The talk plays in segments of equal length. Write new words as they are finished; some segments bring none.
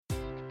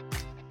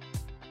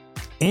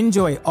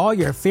Enjoy all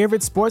your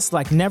favorite sports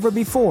like never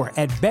before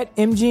at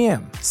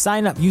BetMGM.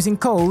 Sign up using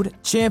code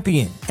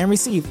CHAMPION and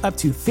receive up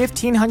to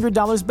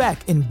 $1,500 back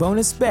in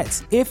bonus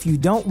bets if you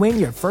don't win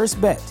your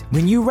first bet.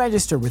 When you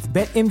register with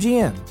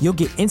BetMGM, you'll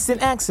get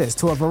instant access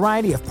to a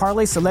variety of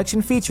parlay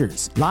selection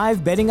features,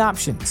 live betting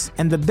options,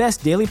 and the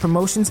best daily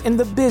promotions in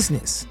the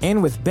business.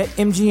 And with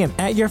BetMGM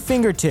at your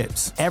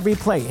fingertips, every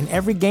play and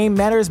every game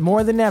matters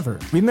more than ever.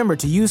 Remember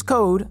to use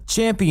code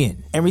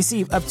CHAMPION and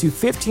receive up to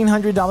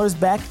 $1,500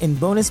 back in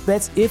bonus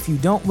bets if you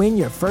don't win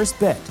your first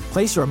bet.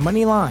 Place your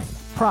money line,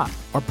 prop,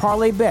 or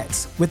parlay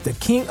bets with the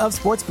king of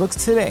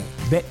sportsbooks today.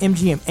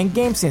 BetMGM and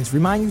GameSense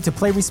remind you to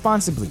play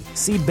responsibly.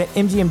 See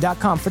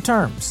BetMGM.com for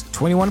terms.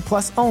 21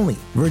 plus only.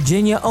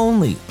 Virginia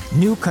only.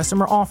 New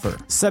customer offer.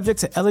 Subject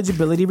to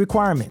eligibility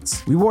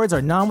requirements. Rewards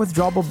are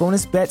non-withdrawable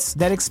bonus bets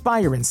that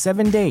expire in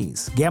 7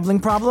 days. Gambling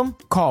problem?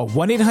 Call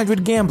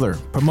 1-800-GAMBLER.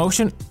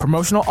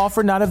 Promotional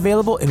offer not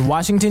available in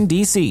Washington,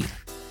 D.C.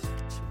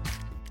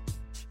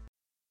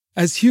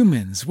 As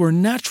humans, we're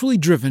naturally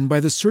driven by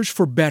the search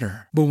for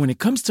better. But when it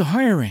comes to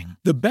hiring,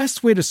 the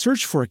best way to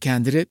search for a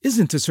candidate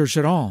isn't to search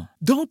at all.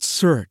 Don't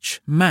search,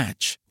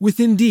 match with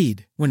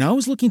Indeed. When I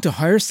was looking to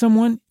hire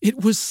someone,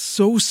 it was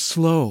so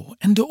slow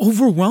and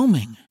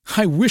overwhelming.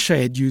 I wish I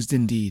had used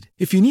Indeed.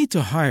 If you need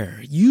to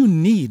hire, you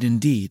need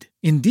Indeed.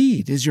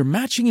 Indeed is your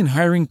matching and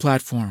hiring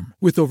platform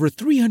with over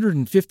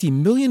 350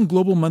 million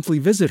global monthly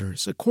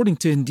visitors, according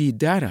to Indeed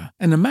data,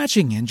 and a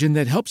matching engine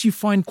that helps you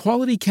find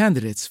quality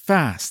candidates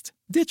fast.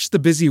 Ditch the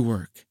busy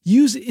work.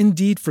 Use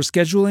Indeed for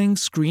scheduling,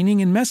 screening,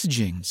 and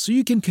messaging so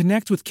you can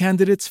connect with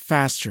candidates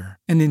faster.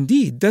 And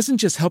Indeed doesn't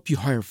just help you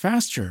hire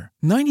faster.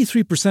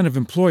 93% of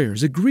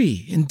employers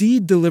agree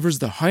Indeed delivers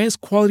the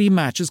highest quality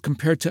matches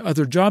compared to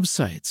other job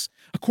sites,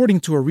 according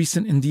to a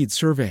recent Indeed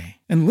survey.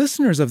 And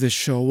listeners of this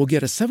show will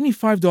get a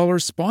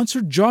 $75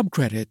 sponsored job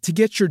credit to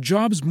get your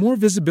jobs more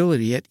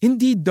visibility at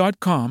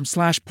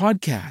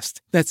Indeed.com/podcast.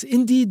 That's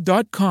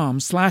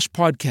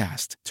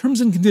Indeed.com/podcast.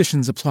 Terms and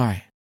conditions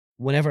apply.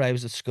 Whenever I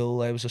was at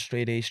school, I was a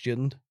straight A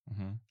student.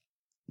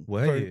 For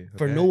Okay.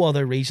 no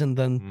other reason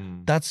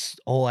than that's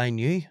all I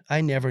knew.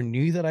 I never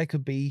knew that I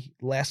could be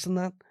less than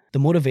that. The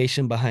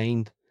motivation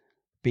behind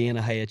being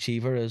a high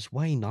achiever is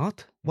why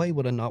not? Why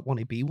would I not want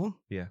to be one?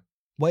 Yeah.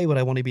 Why would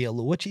I want to be a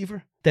low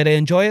achiever? Did I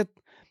enjoy it?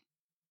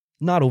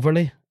 Not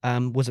overly.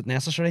 Was it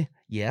necessary?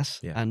 Yes.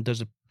 Yeah. And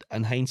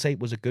in hindsight,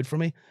 was it good for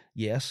me?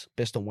 Yes,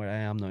 based on where I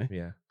am now.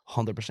 Yeah.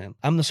 100%.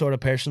 I'm the sort of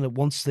person that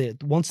once that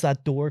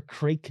door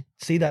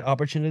that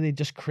opportunity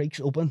just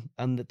creaks open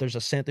and that there's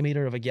a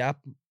centimeter of a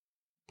gap,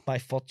 my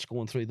foot's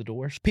going through the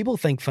doors. People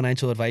think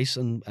financial advice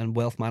and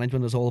wealth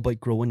management is all about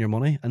growing your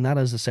money, and that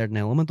is a certain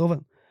element of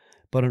it.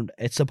 But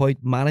it's about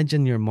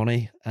managing your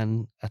money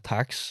and a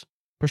tax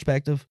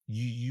perspective.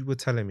 You were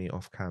telling me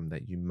off cam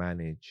that you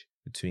manage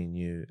between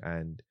you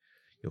and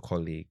your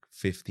colleague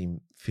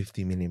 50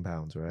 million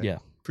pounds, right? Yeah.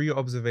 Through your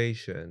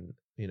observation,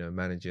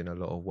 managing a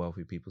lot of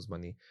wealthy people's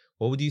money,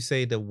 what would you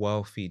say the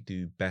wealthy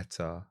do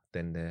better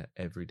than the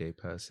everyday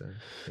person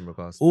in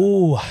regards to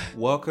that?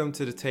 Welcome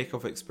to the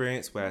Takeoff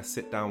Experience, where I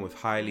sit down with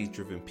highly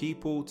driven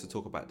people to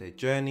talk about their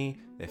journey,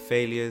 their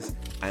failures,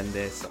 and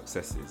their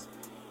successes.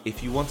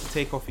 If you want to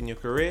take off in your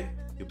career,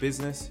 your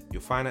business,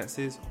 your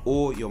finances,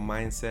 or your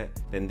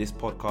mindset, then this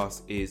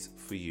podcast is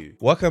for you.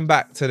 Welcome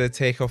back to the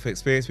Takeoff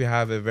Experience. We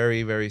have a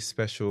very, very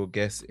special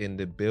guest in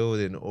the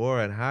building.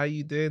 Oren, how are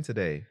you doing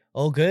today?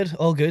 All good.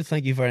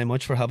 Thank you very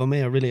much for having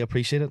me. I really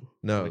appreciate it.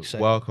 No, I'm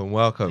excited. welcome.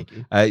 Thank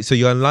you. So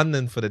you're in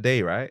London for the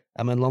day, right?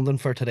 I'm in London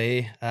for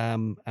today.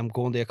 I'm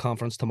going to a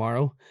conference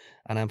tomorrow,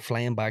 and I'm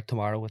flying back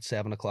tomorrow at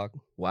 7:00.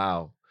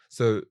 Wow.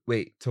 So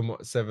wait,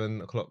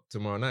 7:00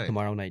 tomorrow night?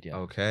 Tomorrow night, yeah.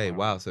 Okay,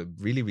 Tomorrow. wow. So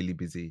really, really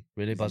busy.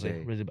 Really busy.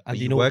 day. Really, Are and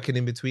you working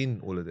in between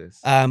all of this?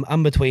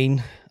 I'm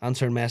between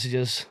answering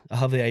messages. I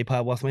have the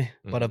iPad with me,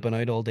 but I've been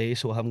out all day,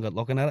 so I haven't got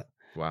looking at it.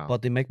 Wow.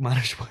 But to make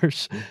matters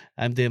worse,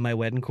 I'm doing my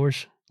wedding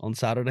course on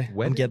Saturday. I'm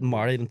Wedding? getting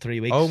married in 3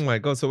 weeks. Oh my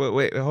God. So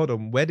wait, hold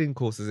on. Wedding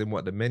courses in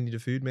what? The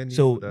food menu?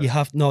 So Or the- you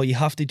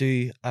have to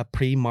do a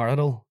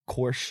premarital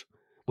course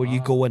where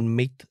you go and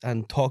meet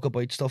and talk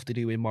about stuff to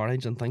do with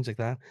marriage and things like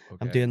that.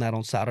 I'm Okay. doing that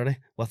on Saturday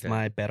with Okay.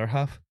 my better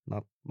half,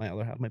 not my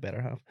other half, my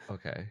better half.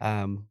 Okay.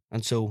 And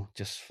so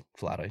just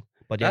flat out.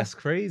 But yeah, That's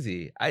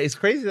crazy. It's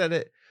crazy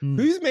that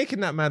who's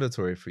making that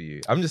mandatory for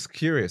you? I'm just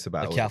curious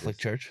about the all Catholic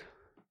this. Church.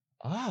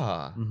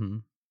 Ah. Mm-hmm.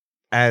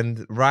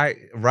 And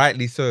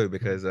rightly so,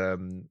 because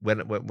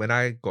when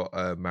I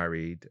got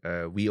married,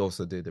 we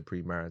also did the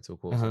premarital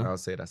course, and I'll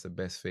say that's the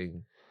best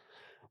thing.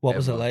 What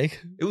was it ever.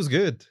 like? It was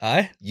good.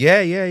 Aye? Yeah.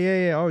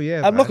 Oh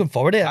yeah. I'm man. looking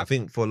forward to it. I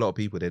think for a lot of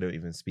people, they don't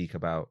even speak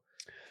about.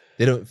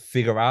 They don't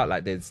figure out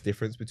like there's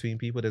difference between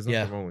people. There's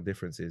nothing wrong with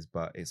differences,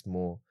 but it's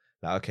more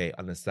like, okay,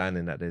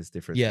 understanding that there's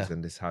differences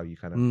and this is how you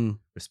kind of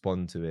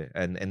respond to it.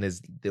 And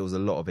there was a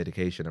lot of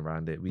education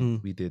around it.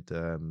 We did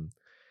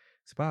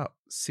it's about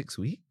 6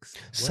 weeks.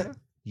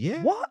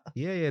 Yeah. What?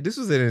 Yeah. This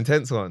was an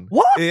intense one.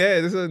 What? Yeah,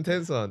 this was an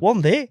intense one.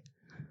 One day?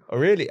 Oh,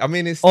 really? I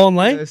mean, it's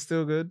Online? It's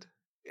still good.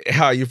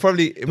 Yeah, it might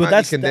be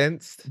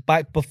condensed.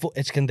 Back before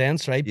it's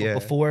condensed, right? But Yeah.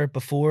 before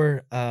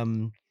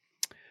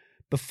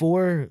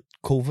before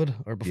COVID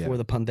or before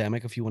the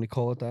pandemic, if you want to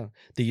call it that,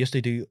 they used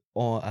to do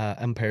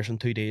in person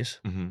 2 days,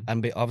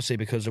 and obviously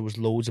because there was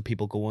loads of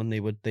people going,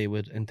 they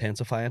would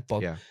intensify it.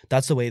 But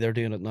that's the way they're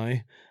doing it now.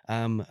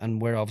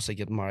 And we're obviously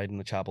getting married in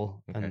the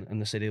chapel in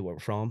the city where we're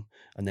from,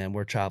 and then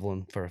we're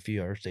traveling for a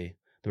few hours to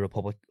the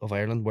Republic of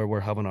Ireland where we're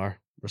having our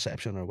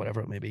reception or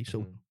whatever it may be.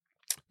 So,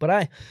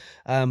 but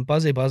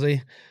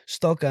busy,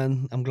 stuck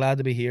in. I'm glad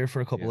to be here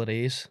for a couple of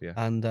days,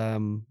 and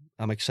I'm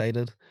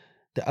excited.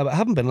 I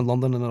haven't been in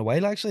London in a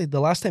while, actually.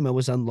 The last time I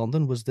was in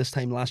London was this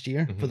time last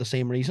year for the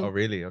same reason. Oh,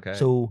 really? Okay.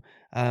 So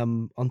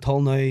until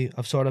now,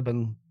 I've sort of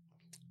been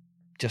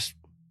just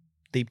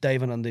deep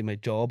diving into my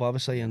job,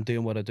 obviously, and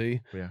doing what I do.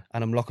 Yeah.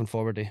 And I'm looking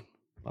forward to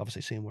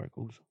obviously seeing where it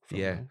goes.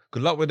 Yeah.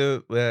 Good luck with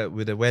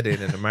the wedding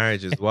and the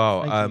marriage as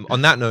well.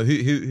 On that note,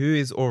 who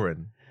is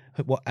Oren?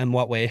 In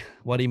what way?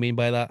 What do you mean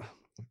by that?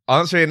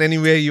 Answer it in any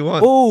way you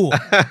want. Oh,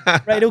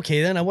 right,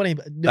 okay then.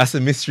 That's the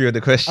mystery of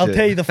the question. I'll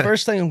tell you, the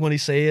first thing I'm going to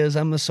say is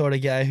I'm the sort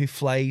of guy who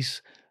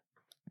flies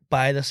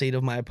by the seat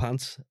of my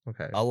pants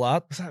a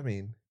lot. What's that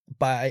mean?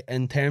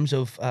 In terms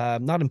of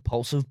not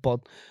impulsive,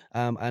 but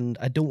and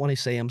I don't want to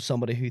say I'm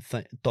somebody who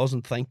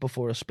doesn't think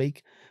before I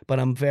speak, but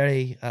I'm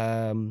very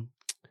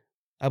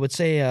I would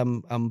say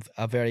I'm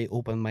a very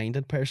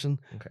open-minded person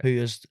who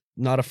is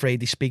not afraid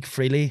to speak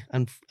freely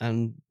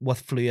and with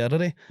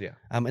fluidity. Yeah.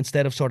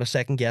 Instead of sort of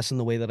second guessing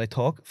the way that I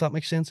talk, if that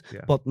makes sense.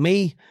 Yeah. But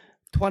me,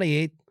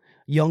 28,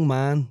 young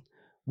man,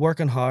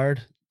 working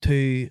hard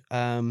to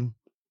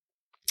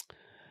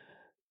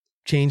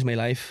change my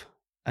life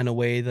in a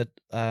way that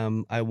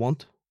I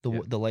want,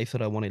 the life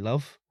that I want to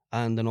live,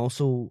 and then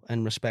also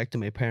in respect to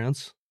my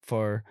parents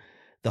for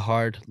the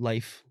hard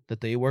life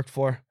that they worked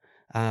for,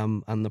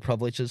 and the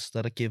privileges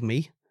that it gave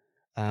me.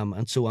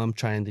 And so I'm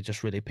trying to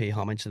just really pay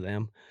homage to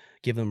them,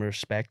 give them the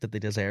respect that they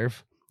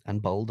deserve,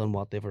 and build on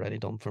what they've already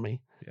done for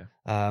me.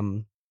 Yeah.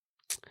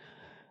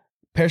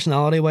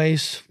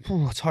 Personality-wise,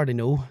 it's hard to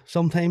know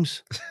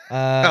sometimes.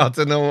 I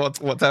don't know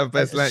what type of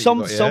personality you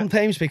got,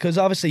 sometimes, because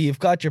obviously you've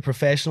got your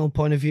professional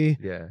point of view,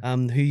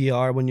 who you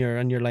are when you're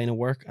in your line of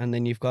work, and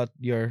then you've got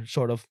your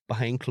sort of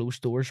behind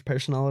closed doors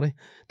personality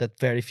that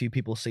very few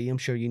people see. I'm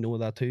sure you know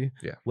that too.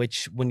 Yeah.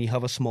 Which, when you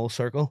have a small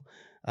circle,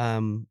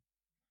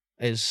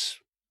 is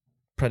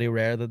pretty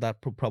rare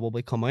that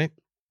probably come out.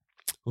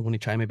 I'm going to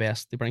try my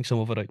best to bring some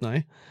of it out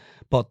now.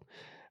 But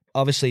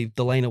obviously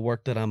the line of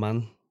work that I'm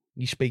in,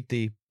 you speak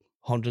to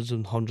hundreds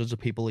and hundreds of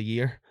people a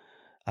year,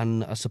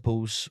 and I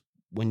suppose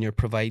when you're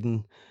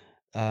providing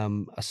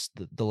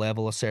the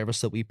level of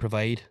service that we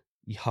provide,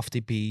 you have to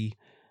be,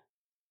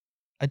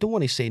 I don't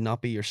want to say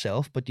not be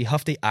yourself, but you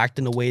have to act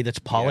in a way that's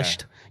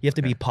polished. You have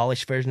to be a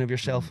polished version of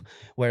yourself.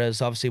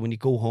 Whereas obviously when you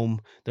go home,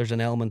 there's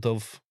an element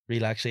of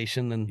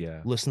relaxation and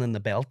loosening the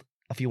belt,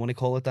 if you want to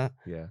call it that.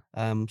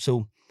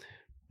 So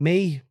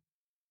me,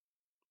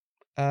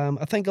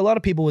 I think a lot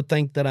of people would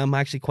think that I'm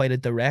actually quite a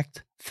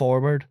direct,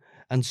 forward,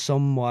 and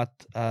somewhat,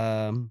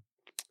 I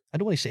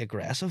don't want to say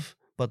aggressive,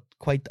 but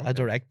quite a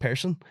direct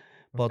person.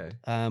 But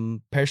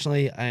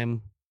personally,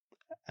 I'm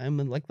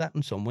like that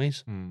in some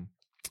ways.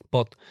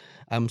 But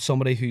I'm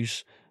somebody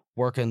who's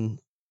working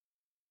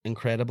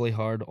incredibly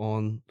hard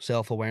on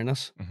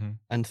self-awareness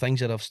and things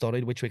that I've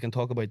studied, which we can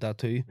talk about that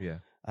too.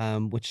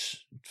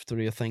 Which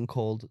through a thing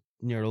called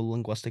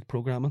neuro-linguistic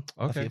programming.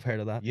 If you've heard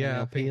of that.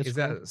 I think, is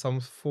that some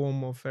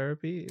form of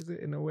therapy? Is it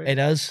in a way? It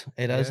is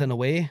in a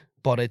way,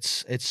 but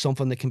it's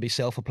something that can be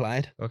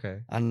self-applied.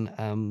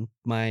 And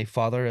my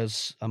father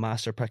is a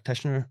master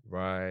practitioner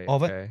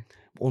of it.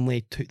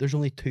 There's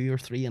only 2 or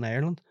 3 in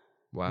Ireland.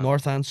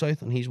 North and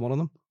South, and he's one of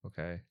them.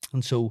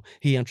 And so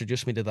he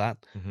introduced me to that.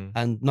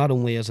 And not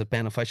only is it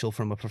beneficial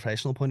from a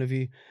professional point of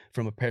view,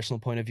 from a personal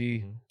point of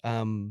view,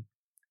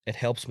 it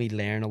helps me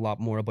learn a lot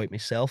more about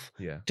myself.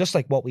 Just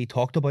like what we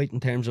talked about in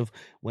terms of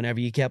whenever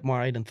you get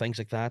married and things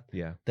like that,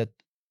 that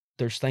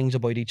there's things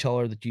about each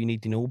other that you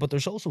need to know, but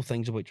there's also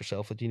things about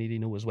yourself that you need to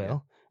know as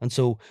well. And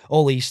so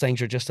all these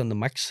things are just in the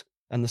mix,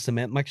 in the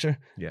cement mixer.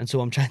 And so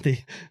I'm trying to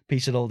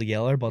piece it all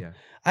together, but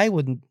I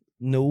wouldn't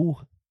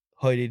know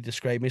how to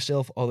describe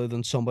myself other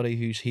than somebody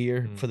who's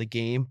here for the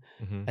game,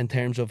 in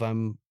terms of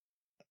I'm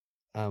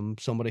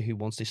somebody who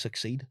wants to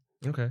succeed.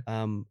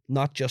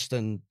 Not just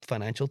in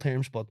financial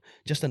terms, but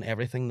just in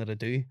everything that I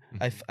do.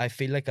 I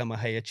feel like I'm a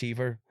high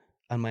achiever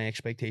and my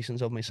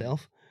expectations of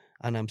myself,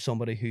 and I'm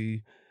somebody who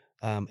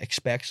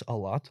expects a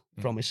lot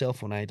from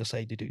myself when I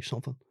decide to do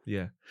something.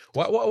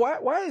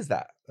 Why is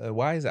that?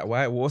 Why is that?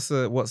 What's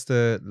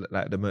the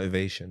like the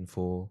motivation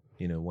for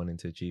wanting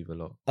to achieve a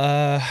lot?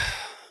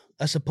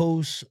 I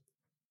suppose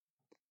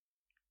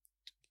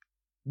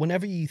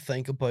whenever you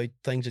think about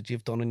things that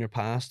you've done in your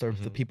past, or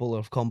the people that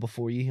have come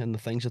before you and the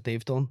things that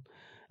they've done,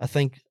 I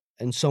think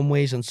in some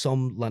ways, in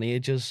some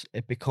lineages,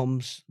 it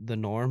becomes the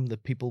norm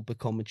that people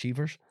become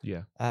achievers.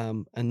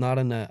 And not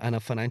in a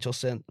financial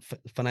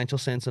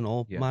sense in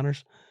all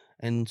manners.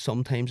 And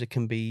sometimes it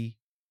can be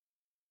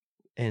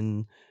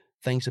in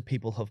things that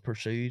people have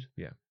pursued,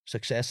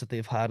 success that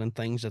they've had, and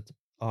things that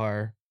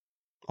are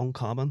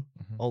uncommon,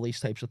 all these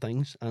types of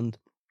things. And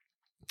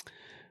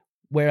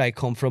where I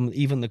come from,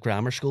 even the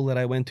grammar school that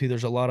I went to,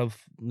 there's a lot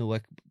of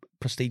like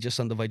prestigious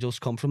individuals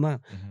come from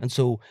that, and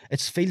so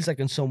it feels like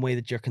in some way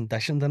that you're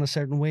conditioned in a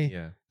certain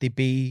way to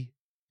be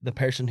the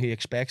person who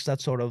expects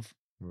that sort of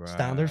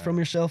standard from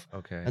yourself.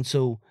 Okay. And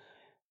so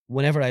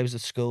whenever I was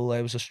at school,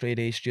 I was a straight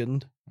A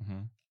student.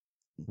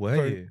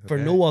 For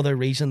no other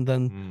reason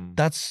than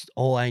that's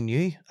all I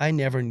knew. I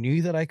never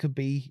knew that I could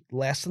be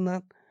less than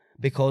that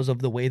because of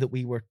the way that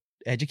we were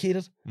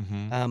educated.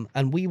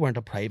 And we weren't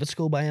a private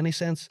school by any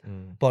sense,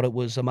 but it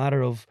was a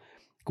matter of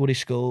go to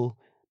school,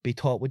 be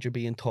taught what you're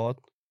being taught,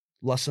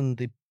 listen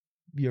to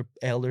your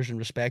elders and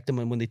respect them,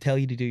 and when they tell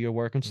you to do your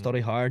work and study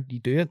hard, you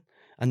do it,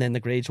 and then the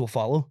grades will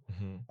follow.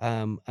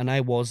 And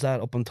I was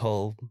that up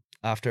until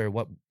after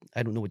what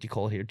I don't know what you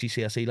call it here,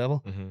 GCSE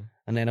level,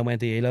 and then I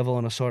went to A level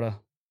and I sort of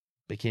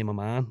became a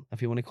man,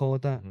 if you want to call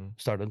it that.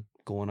 Started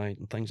going out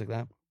and things like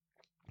that,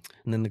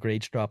 and then the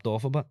grades dropped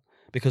off a bit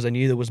because I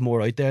knew there was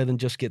more out there than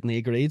just getting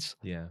A grades.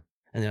 Yeah.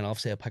 And then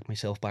obviously I picked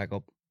myself back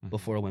up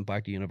before I went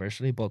back to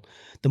university. But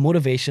the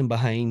motivation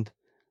behind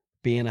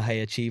being a high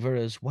achiever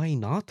is why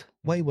not?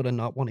 Why would I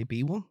not want to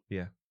be one?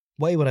 Yeah.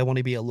 Why would I want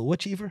to be a low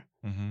achiever?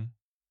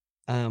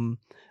 And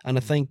I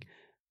think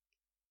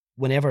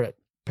whenever,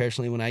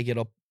 personally, when I get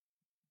up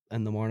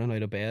in the morning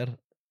out of bed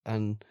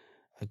and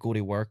I go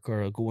to work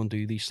or I go and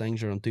do these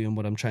things or I'm doing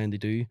what I'm trying to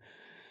do,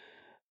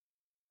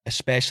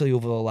 especially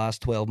over the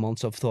last 12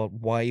 months, I've thought,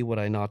 why would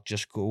I not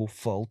just go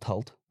full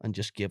tilt and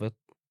just give it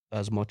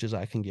as much as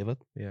I can give it?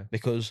 Yeah.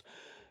 Because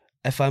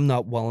if I'm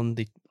not willing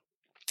to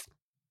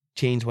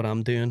change what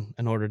I'm doing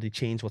in order to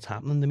change what's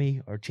happening to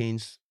me or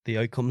change the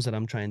outcomes that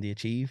I'm trying to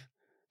achieve,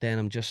 then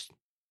I'm just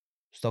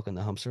stuck in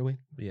the hamster wheel.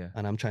 Yeah.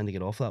 And I'm trying to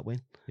get off that wheel.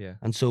 Yeah.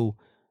 And so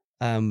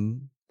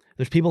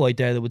there's people out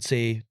there that would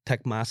say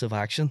take massive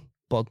action,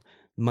 but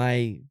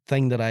my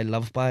thing that I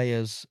live by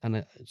is,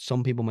 and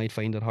some people might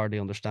find it hard to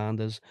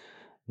understand, is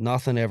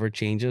nothing ever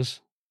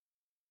changes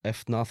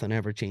if nothing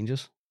ever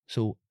changes.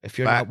 So if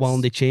you're not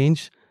willing to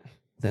change,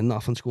 then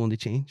nothing's going to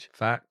change.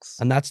 Facts.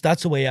 And that's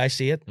the way I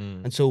see it.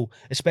 And so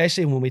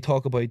especially when we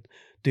talk about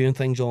doing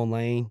things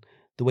online,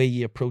 the way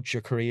you approach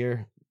your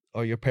career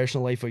or your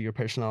personal life or your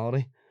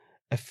personality,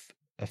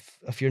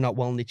 if you're not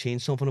willing to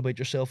change something about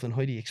yourself, then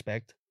how do you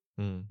expect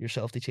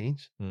yourself to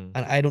change? And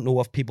I don't know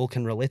if people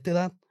can relate to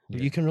that.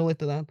 You can relate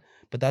to that,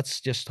 but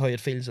that's just how it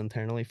feels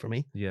internally for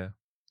me. Yeah.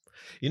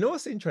 You know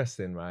what's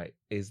interesting, right,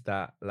 is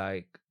that,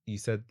 like you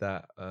said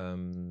that,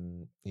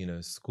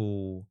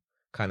 school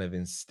kind of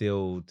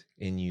instilled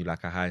in you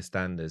like a high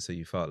standard, so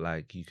you felt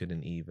like you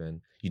didn't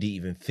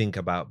even think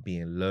about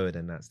being lower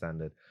than that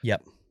standard.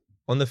 Yep.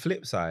 On the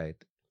flip side,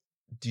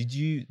 did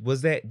you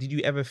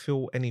ever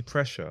feel any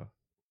pressure,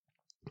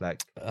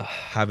 like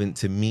having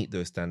to meet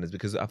those standards?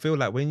 Because I feel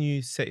like when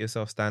you set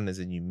yourself standards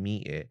and you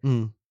meet it,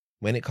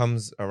 when it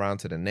comes around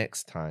to the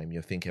next time,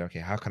 you're thinking, okay,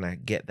 how can I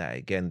get that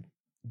again?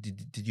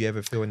 Did you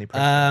ever feel any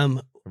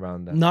pressure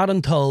around that? Not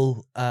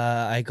until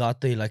I got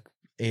the like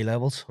A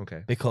levels.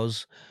 Okay.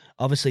 Because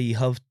obviously you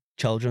have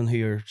children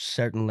who are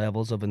certain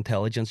levels of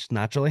intelligence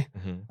naturally,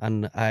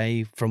 and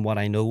I, from what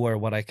I know or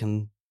what I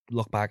can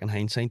look back in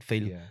hindsight,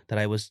 feel that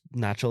I was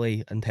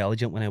naturally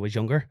intelligent when I was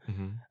younger,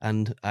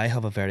 and I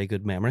have a very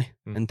good memory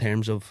in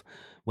terms of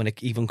when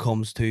it even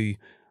comes to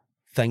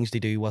things to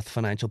do with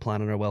financial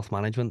planning or wealth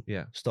management,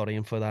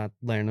 studying for that,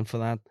 learning for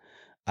that.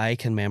 I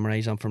can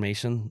memorize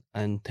information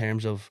in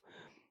terms of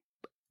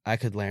I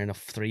could learn a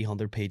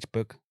 300-page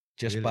book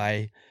just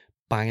by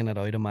banging it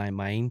out of my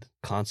mind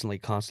constantly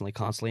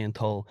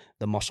until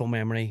the muscle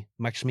memory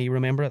makes me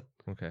remember it.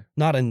 Okay.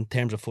 Not in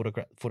terms of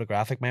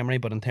photographic memory,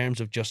 but in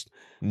terms of just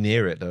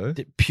near it though.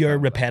 Pure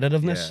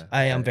repetitiveness.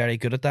 I am very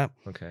good at that.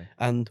 Okay.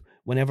 And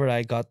whenever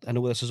I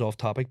know this is off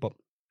topic, but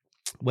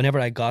whenever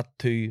I got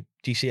to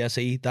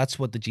GCSE, that's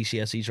what the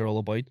GCSEs are all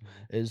about,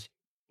 is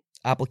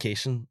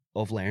application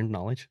of learned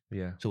knowledge.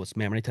 Yeah. So it's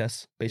memory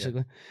tests,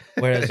 basically.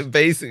 Whereas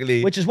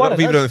basically, which is what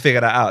people don't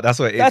figure that out. That's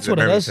what it is. That's what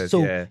it is. Test,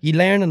 so you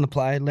learn and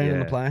apply,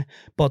 and apply.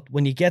 But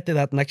when you get to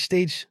that next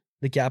stage,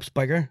 the gap's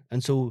bigger.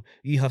 And so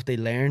you have to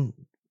learn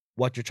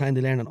what you're trying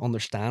to learn and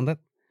understand it,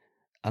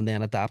 and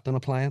then adapt and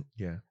apply it.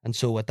 Yeah. And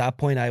so at that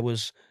point, I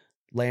was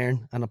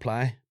learn and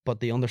apply,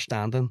 but the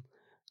understanding,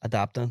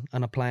 adapting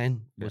and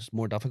applying was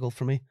more difficult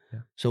for me.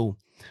 Yeah. So,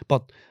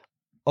 but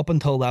up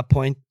until that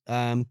point,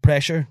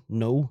 pressure,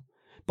 no.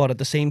 But at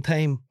the same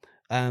time,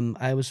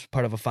 I was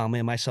part of a family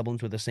and my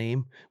siblings were the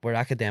same, where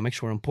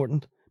academics were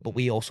important, but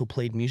we also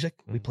played music,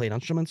 we played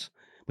instruments,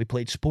 we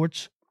played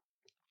sports.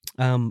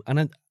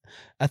 And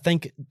I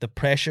think the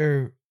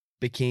pressure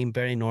became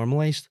very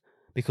normalized,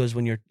 because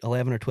when you're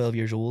 11 or 12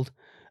 years old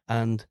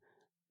and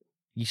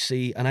you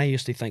see, and I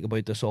used to think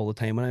about this all the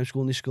time when I was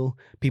going to school,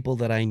 people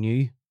that I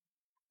knew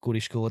go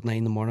to school at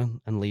 9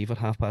 a.m. and leave at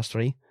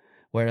 3:30,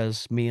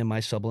 whereas me and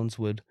my siblings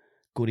would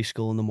go to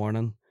school in the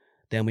morning,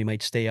 then we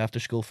might stay after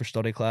school for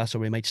study class, or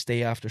we might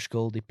stay after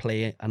school to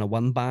play in a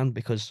wind band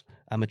because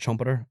I'm a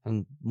trumpeter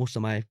and most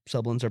of my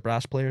siblings are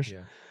brass players.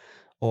 Yeah.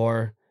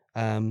 Or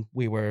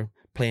we were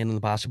playing in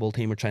the basketball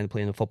team or trying to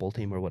play in the football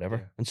team or whatever.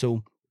 Yeah. And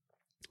so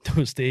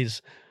those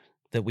days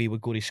that we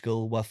would go to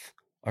school with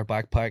our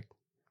backpack,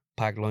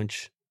 pack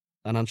lunch,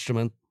 an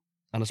instrument,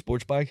 and a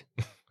sports bag.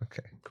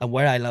 Okay. And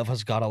where I live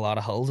has got a lot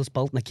of hills. It's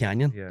built in a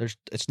canyon. Yeah.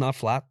 It's not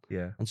flat.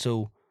 Yeah. And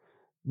so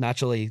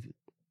naturally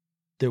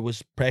there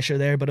was pressure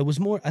there, but it was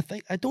more,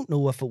 I don't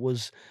know if it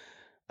was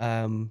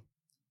in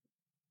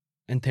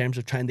terms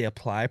of trying to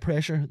apply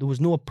pressure. There was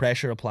no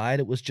pressure applied.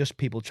 It was just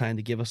people trying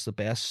to give us the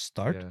best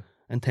start. Yeah.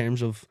 In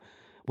terms of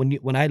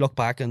when I look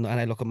back and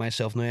I look at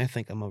myself now, I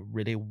think I'm a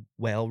really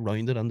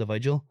well-rounded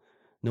individual.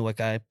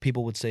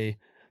 People would say,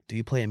 do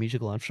you play a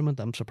musical instrument?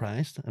 I'm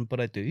surprised, but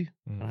I do.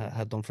 And I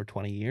had done for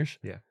 20 years.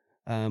 Yeah.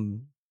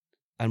 And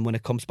when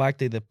it comes back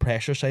to the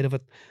pressure side of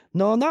it,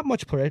 no, not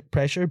much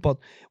pressure, but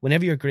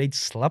whenever your grades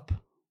slip,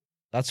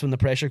 that's when the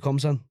pressure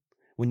comes in.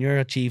 When you're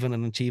achieving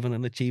and achieving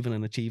and achieving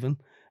and achieving,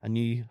 and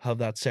you have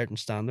that certain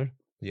standard,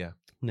 yeah,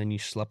 and then you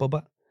slip a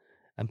bit,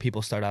 and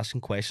people start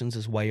asking questions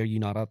as why are you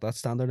not at that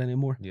standard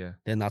anymore? Yeah.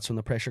 Then that's when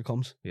the pressure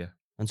comes. Yeah.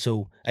 And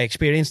so I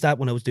experienced that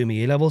when I was doing my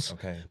A-levels.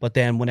 Okay. But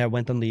then when I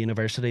went into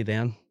university,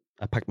 then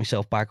I picked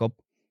myself back up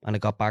and I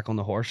got back on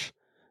the horse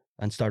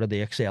and started to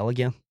excel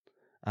again.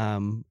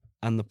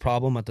 And the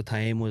problem at the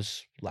time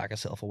was lack of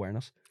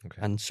self-awareness.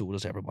 Okay. And so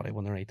does everybody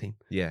when they're 18.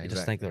 Yeah, They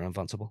just think they're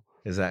invincible.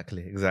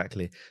 Exactly.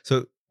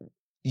 So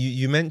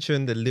you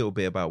mentioned a little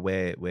bit about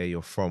where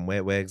you're from.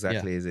 Where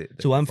exactly is it?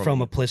 So I'm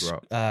from a place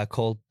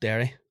called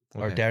Derry,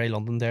 or Okay. Derry,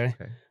 Londonderry,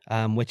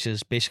 Okay. which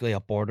is basically a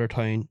border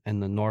town in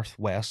the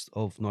northwest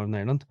of Northern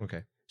Ireland.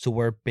 Okay. So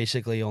we're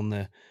basically on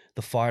the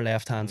far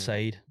left-hand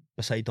side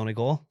beside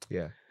Donegal.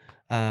 Yeah.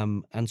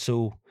 And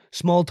so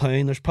small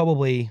town, there's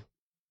probably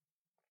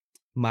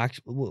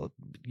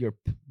you're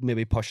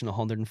maybe pushing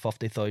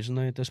 150,000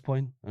 now at this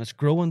point, and it's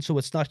growing, so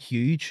it's not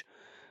huge.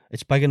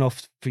 It's big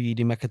enough for you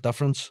to make a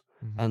difference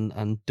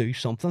and do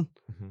something.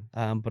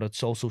 But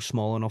it's also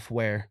small enough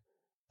where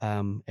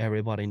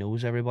everybody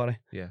knows everybody.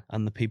 Yeah.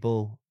 And the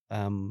people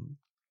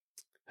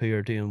who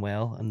are doing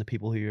well and the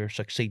people who are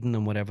succeeding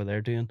in whatever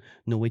they're doing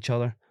know each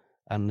other,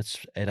 and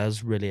it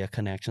is really a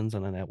connections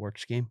and a network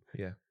scheme.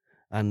 Yeah.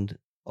 And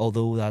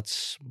although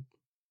that's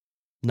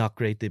not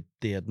great to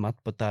admit,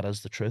 but that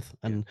is the truth.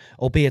 And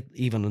albeit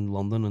even in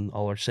London and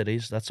other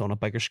cities, that's on a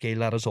bigger scale,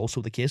 that is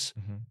also the case.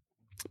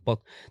 But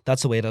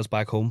that's the way it is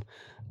back home.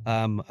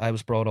 I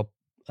was brought up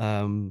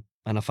in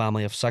a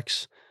family of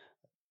 6.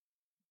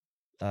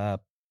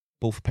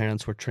 Both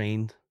parents were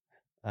trained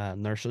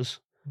nurses.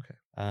 Okay.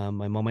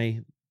 My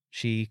mummy,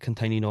 she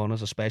continued on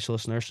as a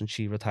specialist nurse and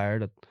she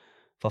retired at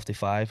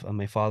 55. And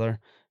my father,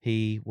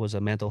 he was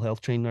a mental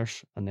health trained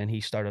nurse, and then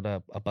he started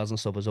a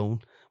business of his own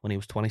when he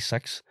was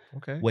 26.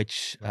 Okay.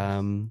 Which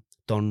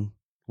done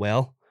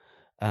well.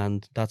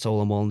 And that's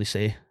all I'm willing to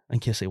say in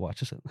case he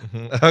watches it.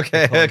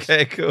 Okay. Because,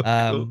 okay. Cool.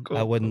 Cool.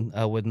 I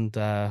wouldn't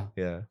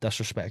Yeah.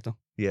 disrespect him.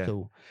 Yeah.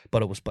 So,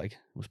 but it was big. It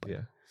was big.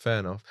 Yeah. Fair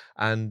enough.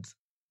 And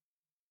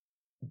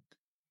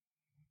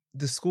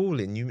the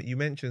schooling, you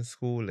mentioned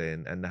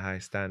schooling and the high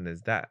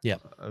standards. That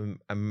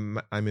I'm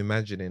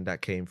imagining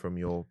that came from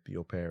your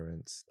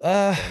parents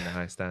and the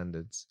high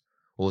standards,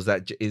 or is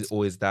that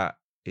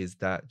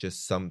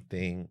just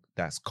something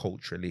that's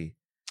culturally?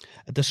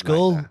 The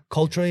school, like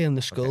culturally in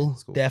the school,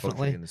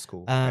 definitely. In the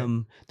school.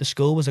 The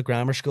school was a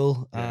grammar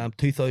school, Yeah.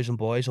 2,000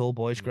 boys, all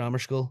boys grammar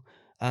school.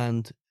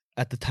 And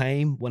at the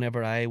time,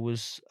 whenever I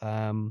was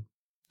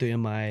doing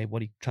my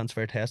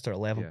transfer test or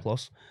 11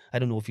 plus, I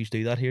don't know if you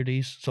do that here, do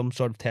you? Some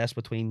sort of test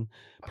between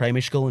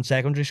primary school and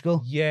secondary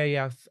school.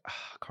 Yeah. I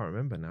can't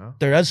remember now.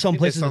 There is some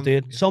places that do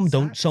it. Some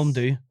don't. Some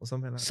do. Or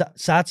something like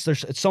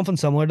SATs. It's something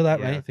similar to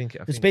that, yeah, right? I think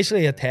it's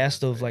basically a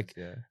test of like.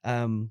 Yeah.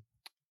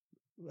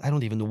 I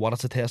don't even know what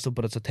it's a test of,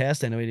 but it's a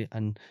test anyway.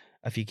 And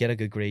if you get a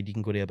good grade, you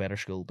can go to a better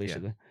school,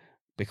 basically.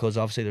 Because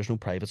obviously there's no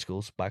private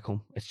schools back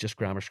home. It's just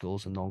grammar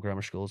schools and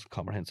non-grammar schools,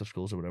 comprehensive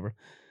schools or whatever.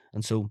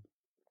 And so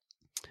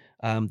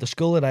the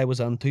school that I was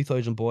in,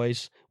 2,000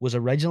 boys, was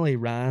originally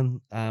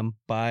ran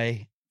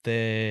by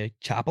the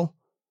chapel.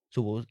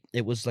 So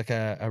it was like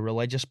a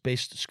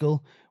religious-based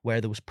school where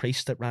there was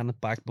priests that ran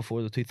it back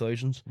before the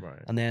 2000s.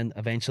 Right. And then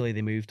eventually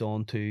they moved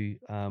on to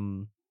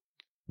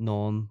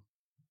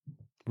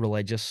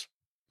non-religious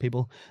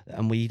people,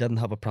 and we didn't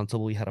have a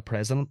principal, we had a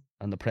president,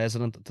 and the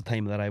president at the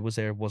time that I was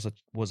there was a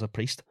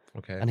priest.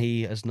 Okay. And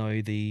he is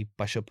now the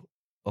Bishop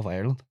of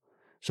Ireland.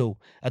 So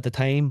at the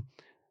time,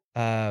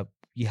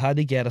 you had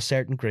to get a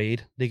certain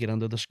grade to get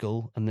into the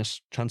school in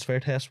this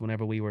transfer test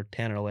whenever we were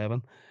 10 or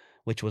 11,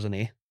 which was an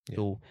A. Yeah.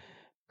 So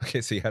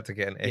okay, so you had to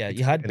get an A. Yeah,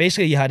 you had to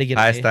get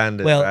high an A.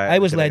 standards. Well, right? I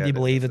was led to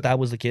believe that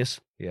was the case,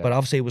 Yeah. but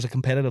obviously it was a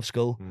competitive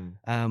school.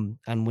 Mm.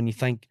 And when you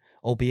think,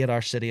 albeit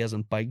our city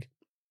isn't big,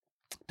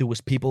 there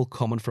was people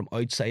coming from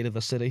outside of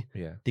the city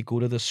Yeah. to go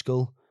to this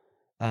school.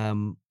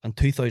 And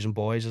 2,000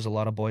 boys is a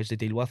lot of boys to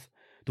deal with.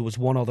 There was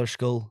one other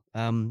school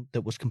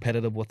that was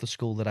competitive with the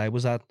school that I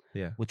was at,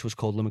 Yeah. which was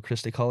called Limerick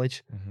Christie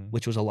College, Mm-hmm.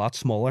 which was a lot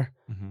smaller,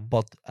 Mm-hmm.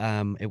 but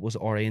it was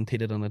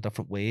orientated in a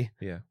different way,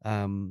 Yeah.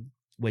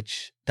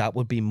 which that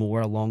would be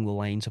more along the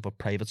lines of a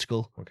private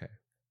school. Okay.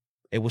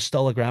 It was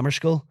still a grammar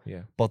school,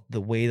 Yeah. but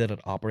the way that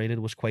it operated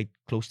was quite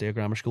close to a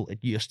grammar school. It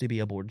used to be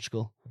a boarding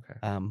school Okay.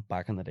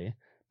 back in the day,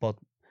 but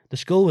The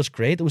school was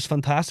great. It was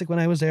fantastic when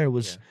I was there. It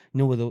was,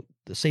 with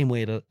the same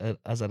way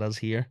as it is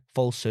here.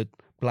 Full suit,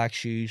 black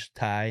shoes,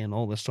 tie, and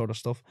all this sort of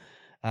stuff.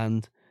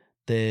 And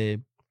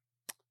the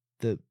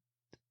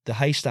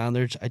high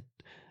standards,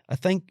 I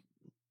think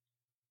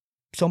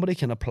somebody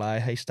can apply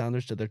high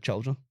standards to their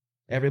children.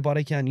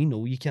 Everybody can.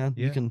 You can.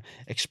 Yeah. You can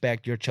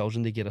expect your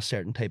children to get a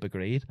certain type of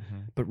grade.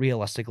 But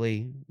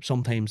realistically,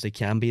 sometimes they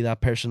can be that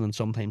person and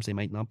sometimes they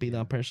might not be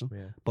that person.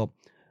 Yeah. But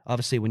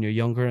obviously, when you're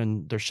younger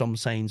and there's some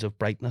signs of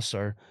brightness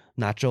or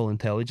natural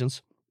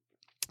intelligence,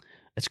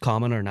 it's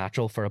common or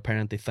natural for a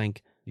parent to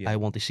think, I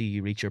want to see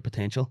you reach your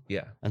potential.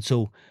 Yeah. And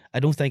so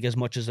I don't think as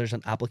much as there's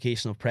an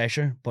application of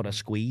pressure, but a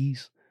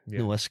squeeze.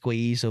 A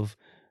squeeze of,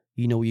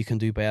 you can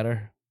do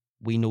better.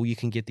 We know you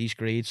can get these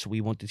grades, so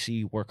we want to see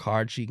you work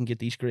hard so you can get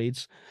these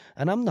grades.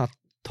 And I'm not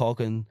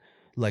talking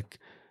like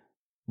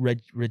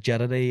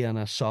rigidity and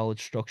a solid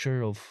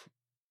structure of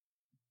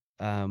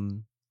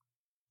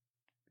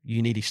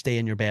you need to stay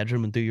in your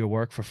bedroom and do your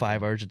work for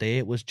 5 hours a day.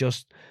 It was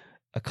just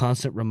a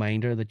constant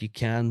reminder that you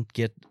can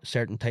get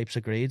certain types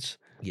of grades.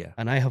 Yeah.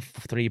 And I have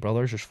 3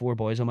 brothers. There's 4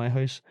 boys in my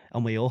house,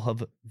 and we all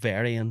have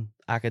varying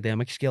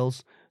academic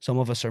skills. Some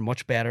of us are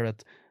much better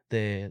at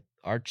the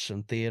arts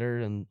and theatre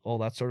and all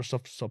that sort of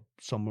stuff. So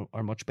some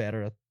are much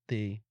better at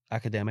the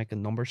academic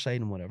and number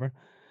side and whatever.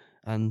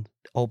 And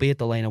albeit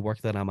the line of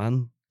work that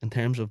I'm in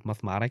terms of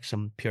mathematics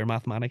and pure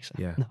mathematics,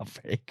 I'm not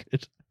very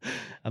good.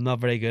 I'm not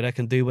very good. I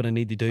can do what I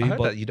need to do. I heard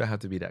but that you don't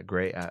have to be that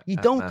great at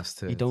maths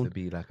to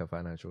be like a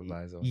financial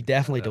advisor. You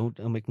definitely don't,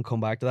 and we can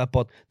come back to that.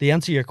 But to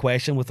answer your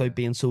question without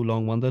being so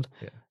long-winded,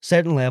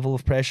 certain level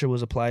of pressure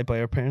was applied by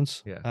our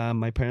parents,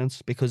 my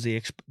parents, because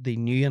they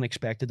knew and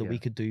expected that we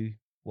could do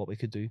what we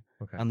could do,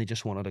 and they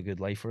just wanted a good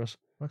life for us.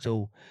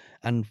 So,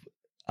 and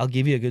I'll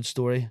give you a good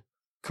story.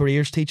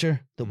 Careers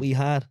teacher that we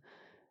had,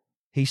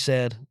 he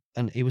said,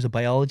 and he was a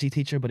biology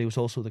teacher, but he was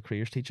also the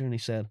careers teacher, and he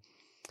said,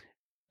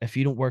 if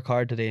you don't work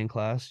hard today in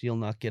class, you'll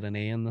not get an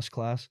A in this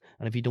class.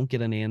 And if you don't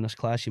get an A in this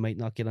class, you might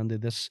not get into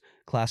this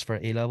class for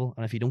A level.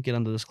 And if you don't get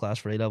into this class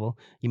for A level,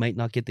 you might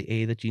not get the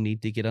A that you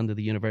need to get into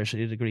the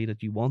university degree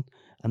that you want.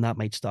 And that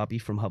might stop you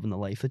from having the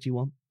life that you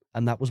want.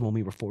 And that was when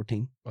we were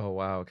 14. Oh,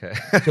 wow. Okay.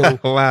 So,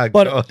 wow.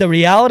 But God. The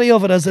reality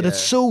of it is that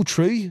it's so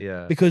true.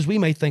 Yeah. Because we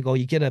might think,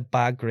 you get a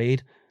bad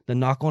grade. The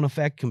knock-on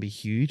effect can be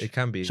huge. It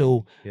can be.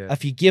 So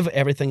if you give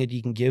everything that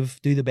you can give,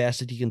 do the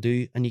best that you can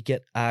do, and you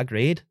get a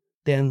grade,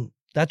 then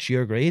that's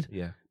your grade.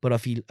 Yeah. But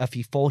if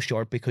you fall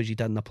short because you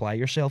didn't apply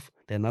yourself,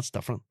 then that's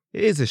different.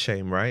 It is a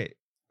shame, right?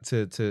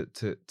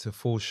 To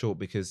fall short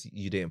because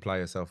you didn't apply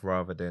yourself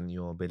rather than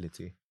your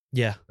ability.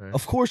 Yeah. Right?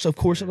 Of course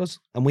it is.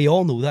 And we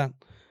all know that.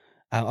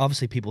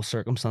 Obviously people's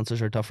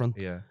circumstances are different.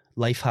 Yeah.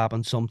 Life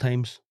happens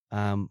sometimes.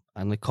 And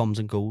it comes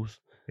and goes.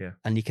 Yeah.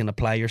 And you can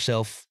apply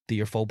yourself to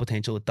your full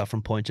potential at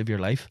different points of your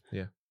life.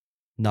 Yeah.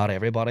 Not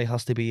everybody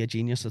has to be a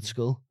genius at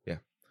school. Yeah.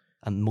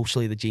 And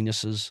mostly the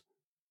geniuses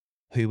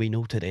who we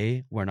know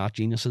today were not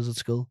geniuses at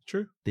school.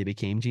 True. They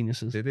became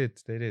geniuses. They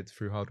did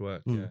through hard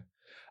work. Yeah.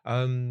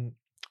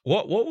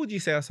 What would you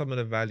say are some of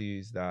the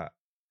values that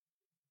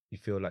you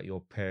feel like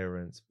your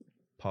parents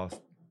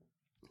passed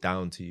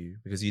down to you?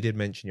 Because you did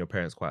mention your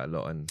parents quite a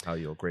lot and how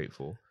you're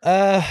grateful.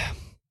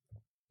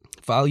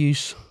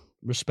 Values,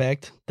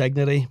 respect,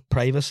 dignity,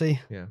 privacy.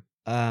 Yeah.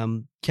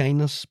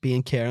 Kindness,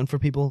 being caring for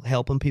people,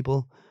 helping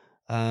people,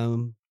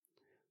 doing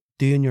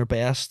your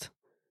best,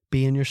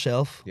 being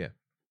yourself. Yeah.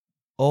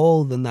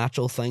 All the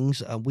natural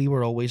things. We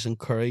were always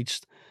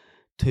encouraged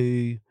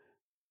to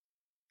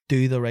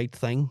do the right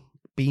thing,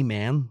 be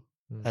men.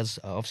 As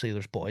obviously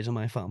there's boys in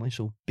my family,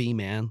 so be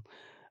men,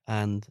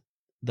 and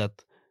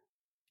that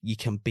you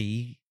can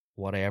be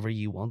whatever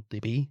you want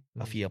to be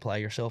if you apply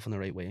yourself in the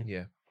right way.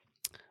 Yeah.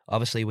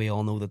 Obviously, we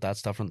all know that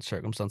that's different.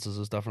 Circumstances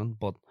is different,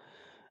 but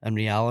in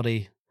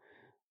reality,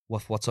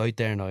 with what's out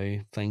there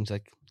now, things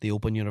like the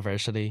Open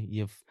University,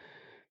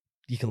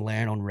 you can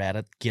learn on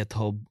Reddit,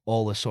 GitHub,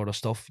 all this sort of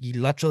stuff.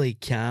 You literally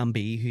can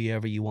be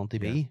whoever you want to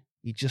be.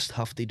 You just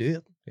have to do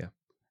it. Yeah.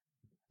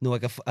 No,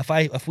 like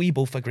if we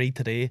both agreed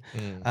today,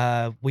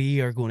 we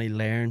are going to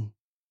learn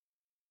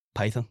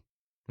Python,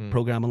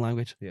 programming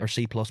language, or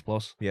C++.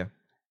 Yeah.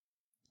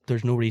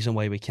 There's no reason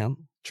why we can't.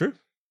 True.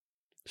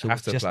 So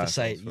just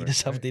decide. You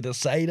just have to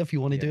decide if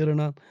you want to do it or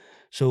not.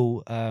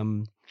 So,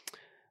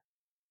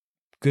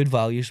 good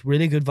values,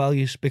 really good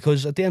values,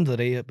 because at the end of the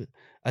day,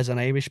 as an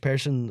Irish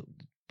person,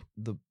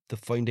 the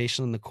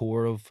foundation and the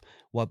core of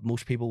what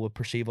most people would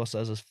perceive us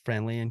as is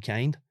friendly and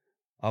kind,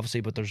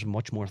 obviously, but there's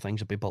much more things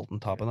that be built on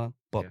top of that.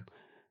 But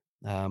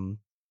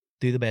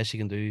do the best you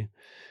can do,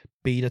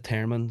 be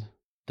determined,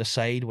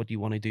 decide what you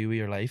want to do with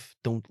your life.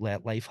 Don't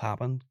let life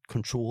happen.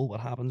 Control what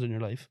happens in your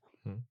life.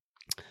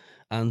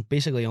 And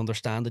basically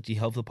understand that you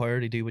have the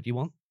power to do what you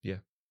want. Yeah.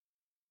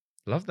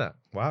 Love that.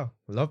 Wow.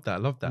 Love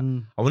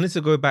that. I wanted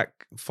to go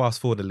back, fast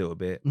forward a little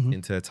bit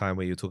into a time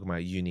where you were talking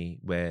about uni,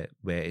 where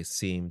it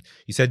seemed,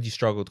 you said you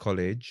struggled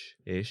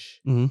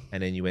college-ish, and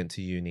then you went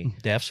to uni.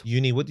 Devs.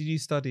 Uni, what did you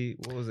study?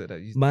 What was it that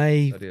you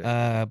studied?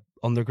 My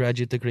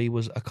undergraduate degree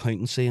was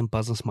accountancy and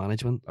business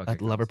management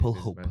at Liverpool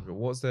Hope.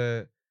 What's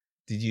the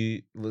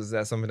Was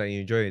that something that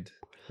you enjoyed?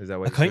 Is that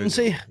what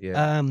accountancy?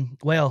 Yeah.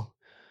 Well,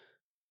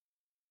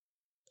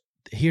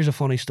 here's a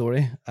funny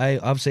story. I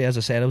obviously, as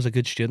I said, I was a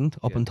good student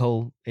up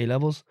until A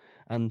levels,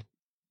 and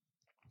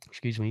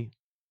excuse me,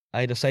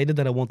 I decided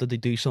that I wanted to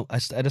do some.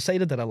 I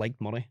decided that I liked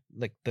money,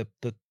 like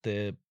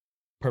the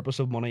purpose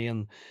of money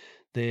and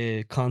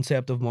the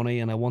concept of money,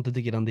 and I wanted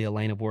to get into a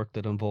line of work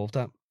that involved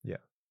that. Yeah.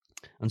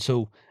 And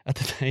so at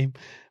the time,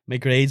 my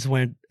grades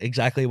weren't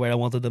exactly where I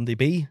wanted them to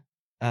be.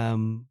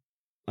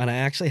 And I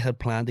actually had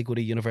planned to go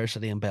to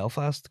university in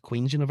Belfast,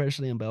 Queen's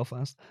University in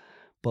Belfast,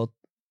 but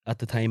at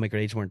the time my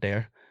grades weren't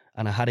there,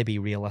 and I had to be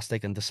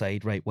realistic and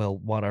decide, right, well,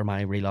 what are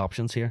my real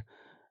options here?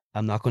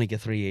 I'm not going to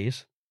get 3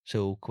 A's,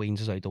 so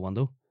Queen's is out the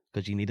window,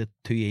 because you needed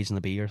 2 A's and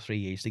a B or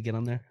 3 A's to get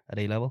in there at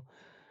A level.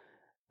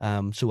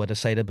 So I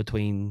decided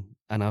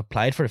and I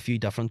applied for a few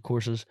different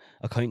courses: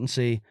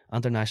 accountancy,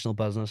 international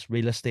business,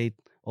 real estate,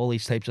 all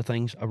these types of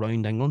things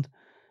around England.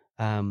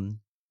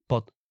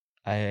 But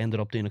I ended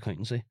up doing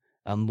accountancy.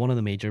 And one of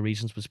the major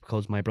reasons was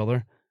because my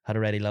brother had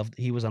already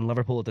he was in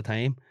Liverpool at the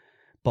time.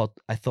 But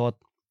I thought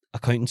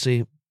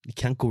accountancy, you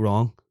can't go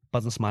wrong.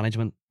 Business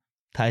management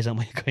ties in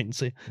with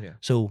accountancy. Yeah.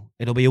 So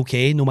it'll be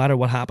okay. No matter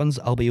what happens,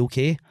 I'll be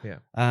okay. Yeah.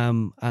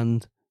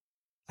 And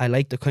I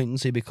liked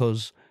accountancy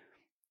because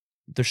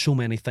there's so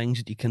many things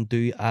that you can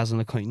do as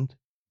an accountant,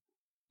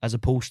 as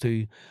opposed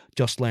to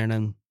just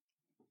learning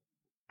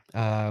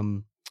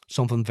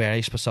something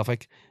very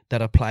specific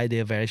that applied to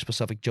a very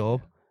specific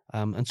job.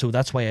 And so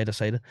that's why I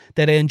decided.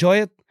 Did I enjoy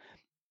it?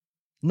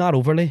 Not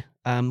overly.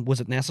 Was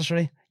it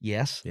necessary?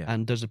 Yes. Yeah.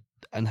 And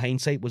in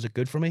hindsight, was it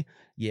good for me?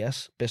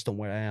 Yes, based on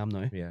where I am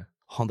now. Yeah.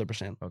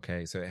 100%.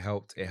 Okay, so it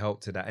helped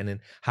to that. And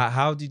then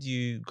how did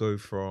you go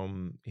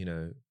from,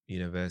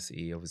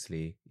 university,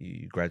 obviously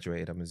you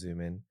graduated, I'm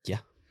assuming. Yeah.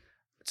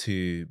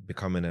 To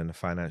becoming a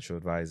financial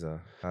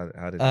advisor? How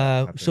did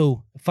that happen?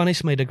 So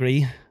finished my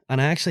degree, and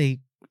I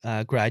actually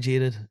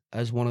graduated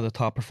as one of the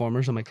top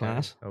performers in my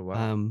class. Oh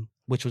wow.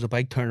 Which was a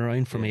big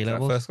turnaround from A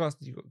levels. First class?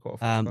 Did you got a first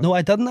class? No,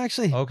 I didn't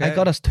actually. Okay. I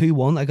got a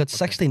 2-1. I got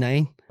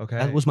 69. Okay.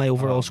 That was my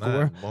overall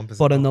score.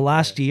 But in the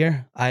last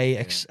year,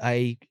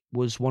 I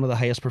was one of the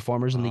highest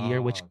performers in the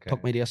year, which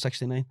took me to a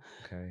 69.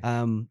 Okay.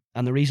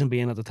 And the reason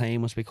being at the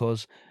time was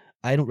because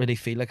I don't really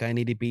feel like I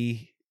need to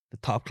be the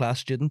top class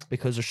student,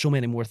 because there's so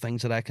many more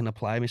things that I can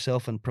apply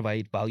myself and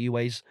provide value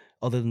wise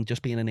other than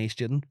just being an A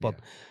student. But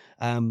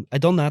I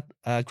done that,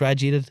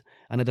 graduated,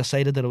 and I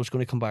decided that I was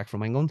going to come back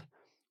from England.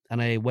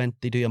 And I went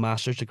to do a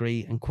master's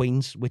degree in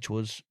Queen's, which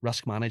was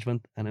risk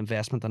management and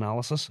investment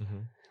analysis,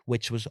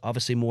 which was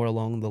obviously more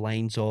along the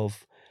lines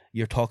of,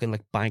 you're talking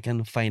like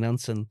banking,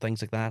 finance and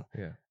things like that.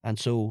 Yeah. And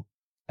so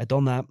I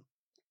done that,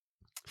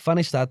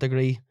 finished that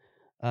degree,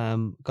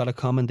 got a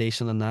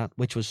commendation in that,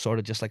 which was sort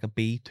of just like a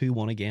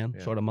B2-1 again,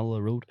 sort of middle of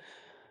the road.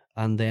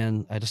 And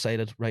then I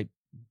decided, right,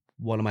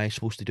 what am I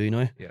supposed to do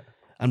now? Yeah.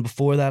 And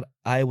before that,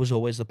 I was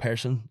always the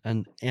person,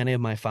 and any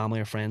of my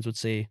family or friends would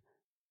say,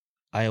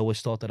 I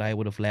always thought that I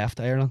would have left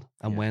Ireland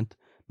and went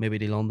maybe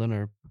to London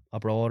or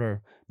abroad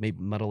or maybe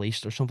Middle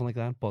East or something like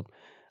that. But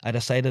I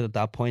decided at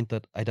that point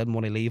that I didn't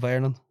want to leave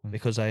Ireland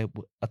because at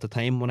the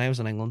time when I was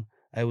in England,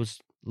 I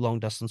was long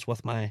distance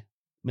with my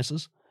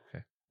missus.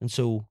 Okay. And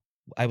so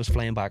I was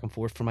flying back and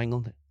forth from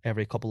England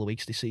every couple of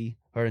weeks to see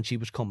her, and she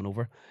was coming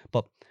over.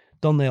 But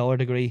done the other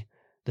degree,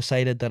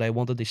 decided that I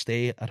wanted to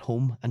stay at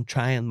home and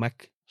try and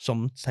make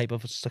some type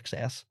of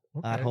success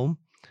at home.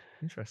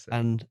 Interesting.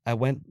 And I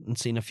went and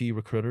seen a few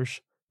recruiters,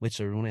 which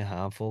are only a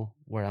handful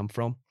where I'm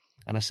from.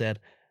 And I said,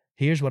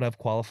 here's what I've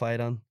qualified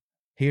on.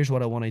 Here's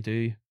what I want to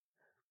do.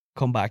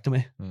 Come back to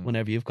me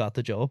whenever you've got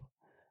the job.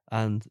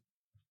 And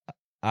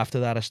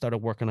after that, I started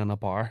working in a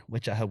bar,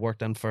 which I had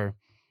worked in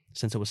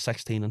since I was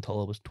 16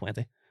 until I was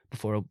 20.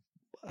 Before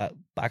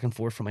back and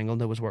forth from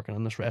England, I was working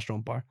in this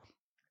restaurant bar.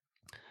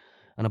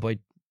 And about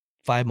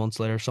 5 months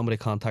later, somebody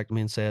contacted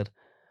me and said,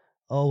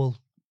 oh, well,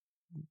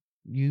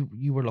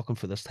 you were looking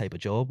for this type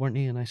of job, weren't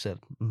you? And I said,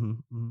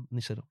 And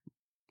they said,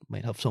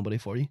 might have somebody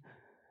for you.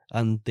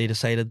 And they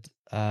decided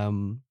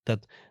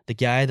that the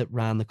guy that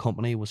ran the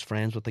company was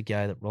friends with the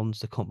guy that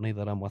runs the company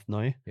that I'm with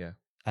now. Yeah.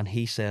 And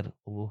he said,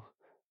 oh,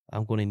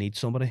 I'm going to need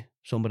somebody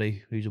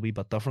who's a wee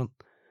bit different.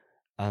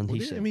 And what he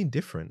do said, you mean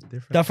different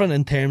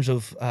in terms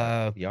of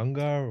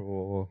younger,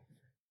 or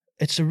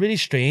it's a really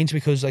strange,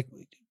 because like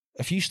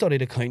if you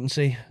studied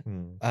accountancy,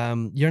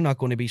 you're not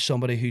going to be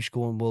somebody who's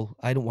going, well,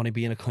 I don't want to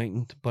be an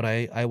accountant, but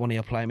I want to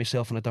apply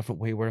myself in a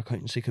different way where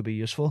accountancy could be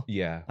useful.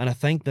 Yeah. And I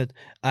think that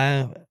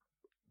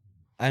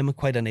I'm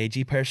quite an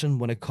edgy person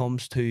when it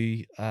comes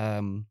to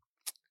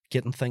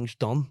getting things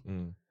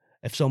done.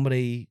 If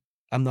somebody,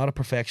 I'm not a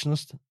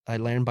perfectionist. I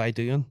learn by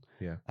doing.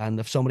 Yeah. And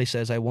if somebody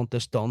says I want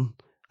this done,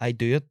 I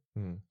do it.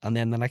 And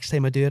then the next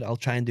time I do it, I'll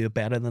try and do it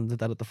better than they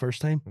did it the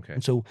first time. Okay.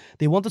 And so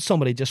they wanted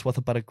somebody just with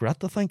a bit of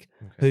grit, I think,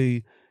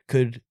 who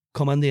could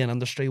come into an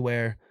industry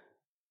where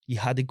you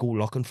had to go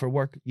looking for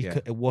work.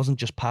 It wasn't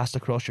just passed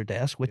across your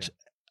desk, which,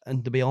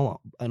 and to be in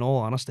all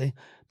honesty,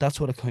 that's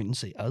what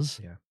accountancy is.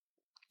 Yeah.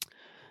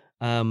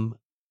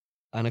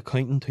 an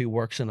accountant who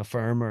works in a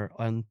firm or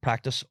in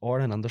practice or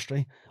in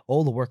industry,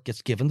 all the work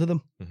gets given to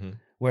them.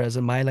 Whereas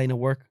in my line of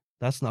work,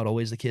 that's not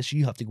always the case.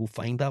 You have to go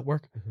find that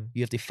work.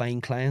 You have to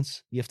find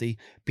clients. You have to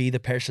be the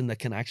person that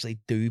can actually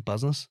do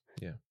business.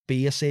 Yeah.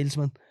 Be a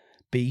salesman.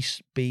 Be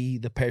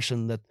the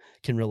person that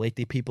can relate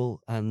to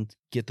people and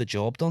get the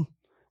job done.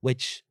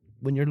 Which,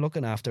 when you're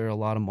looking after a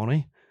lot of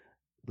money,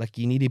 like,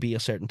 you need to be a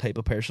certain type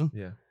of person.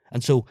 Yeah.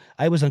 And so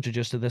I was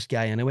introduced to this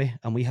guy anyway,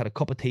 and we had a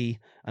cup of tea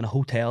in a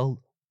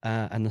hotel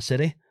in the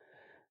city.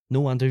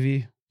 No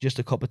interview, just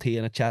a cup of tea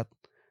and a chat.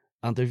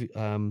 Interview,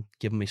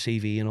 giving me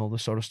CV and all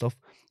this sort of stuff.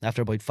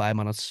 After about 5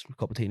 minutes, a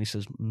cup of tea, and he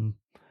says,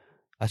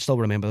 I still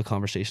remember the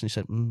conversation. He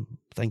said,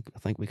 I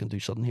think we can do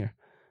something here.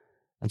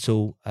 And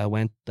so I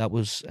went. That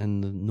was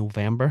in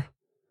November,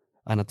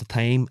 and at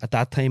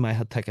that time, I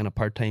had taken a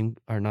part-time,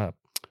 or not,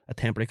 a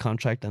temporary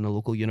contract in a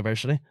local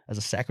university as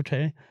a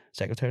secretary.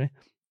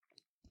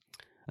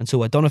 And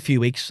so I'd done a few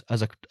weeks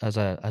as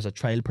a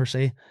trial per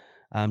se,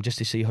 just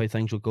to see how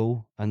things would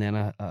go, and then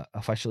I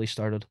officially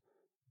started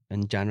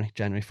in January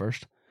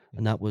 1st,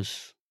 and that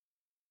was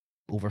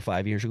over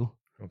 5 years ago.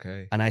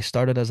 Okay. And I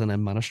started as an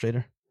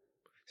administrator.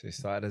 So you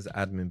started as an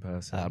admin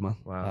person. Admin.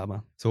 Wow.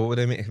 Admin. So what would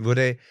they mean? Were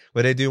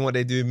they doing what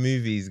they do in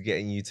movies,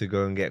 getting you to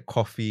go and get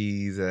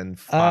coffees and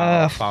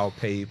file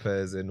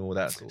papers and all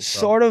that sort of stuff?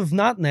 Sort of,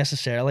 not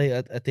necessarily.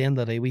 At the end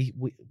of the day,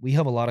 we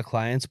have a lot of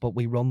clients, but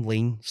we run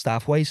lean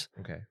staff-wise.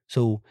 Okay.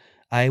 So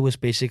I was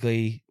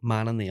basically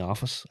manning the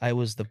office. I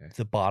was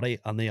the body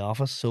on the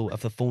office. So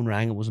if the phone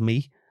rang, it was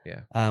me.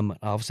 Yeah.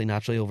 Obviously,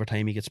 naturally, over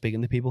time, you get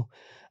speaking to people.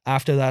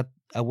 After that,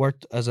 I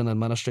worked as an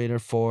administrator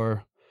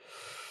for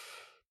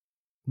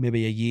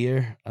maybe a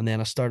year, and then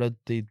I started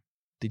to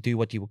do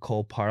what you would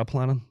call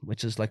paraplanning,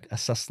 which is like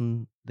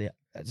assisting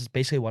it's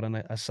basically what an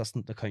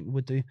assistant accountant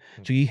would do.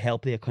 Okay. So you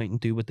help the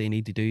accountant do what they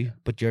need to do,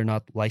 but you're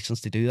not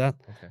licensed to do that.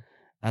 Okay.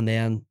 And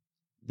then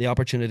the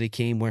opportunity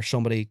came where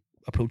somebody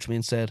approached me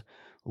and said,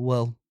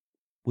 well,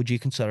 would you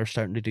consider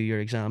starting to do your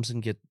exams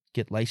and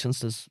get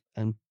licensed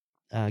and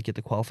get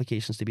the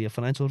qualifications to be a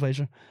financial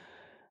advisor?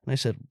 And I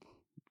said,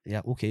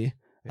 yeah, okay.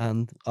 Yeah.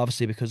 And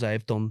obviously, because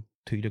I've done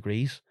 2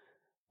 degrees,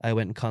 I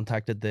went and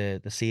contacted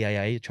the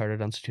CII,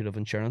 Chartered Institute of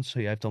Insurance,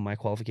 who I've done my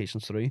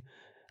qualifications through,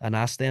 and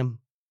asked them,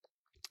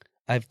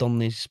 I've done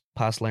these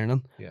past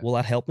learning, will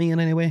that help me in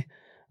any way?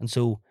 And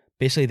so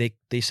basically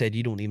they said,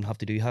 you don't even have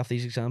to do half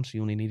these exams,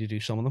 you only need to do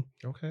some of them.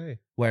 Okay.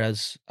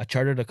 Whereas a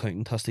chartered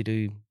accountant has to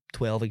do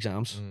 12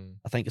 exams.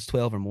 I think it's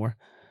 12 or more.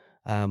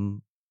 A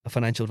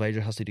financial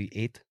advisor has to do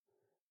 8.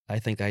 I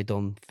think I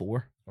done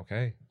 4.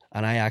 Okay.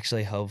 And I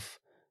actually have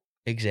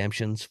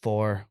exemptions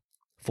for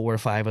 4 or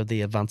 5 of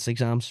the advanced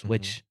exams,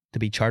 which to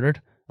be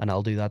chartered, and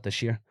I'll do that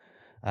this year.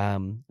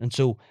 And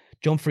so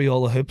jump through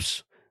all the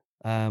hoops.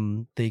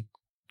 They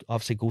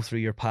obviously go through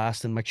your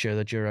past and make sure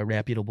that you're a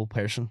reputable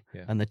person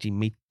and that you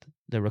meet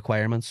the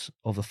requirements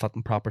of the fit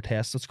and proper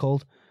test, it's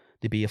called,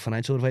 to be a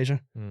financial advisor.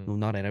 No,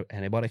 not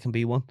anybody can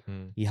be one.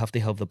 You have to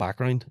have the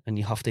background, and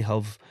you have to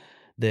have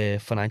the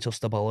financial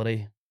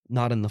stability,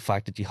 not in the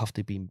fact that you have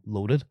to be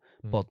loaded,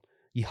 but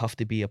you have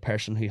to be a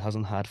person who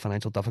hasn't had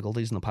financial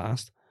difficulties in the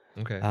past.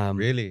 Okay.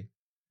 Really?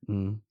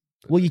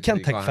 Well, you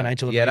can't take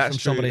financial advice from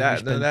somebody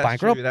who's been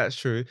bankrupt. That's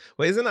true.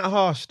 Well, isn't that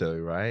harsh though,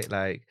 right?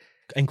 Like,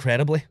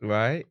 incredibly.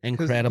 Right?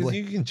 Incredibly.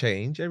 Because you can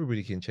change.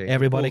 Everybody can change.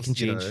 Everybody can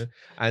change.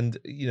 And,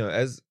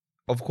 as,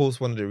 of course,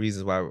 one of the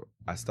reasons why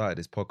I started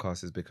this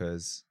podcast is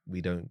because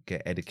we don't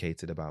get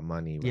educated about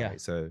money, right? Yeah.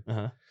 So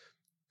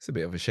it's a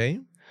bit of a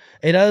shame.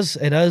 It is.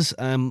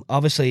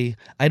 Obviously,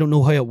 I don't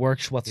know how it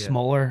works with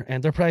smaller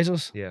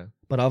enterprises. Yeah.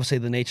 But obviously,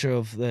 the nature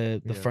of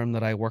the firm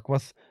that I work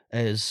with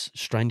is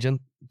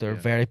stringent. They're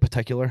very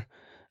particular,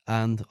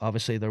 and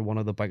obviously, they're one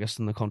of the biggest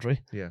in the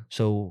country. Yeah.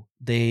 So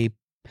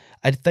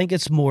I think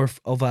it's more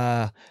of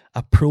a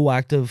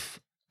proactive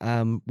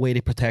way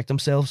to protect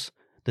themselves,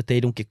 that they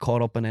don't get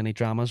caught up in any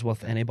dramas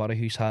with anybody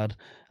who's had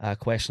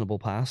questionable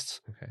pasts.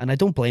 Okay. And I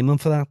don't blame them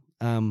for that.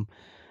 And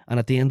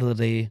at the end of the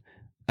day,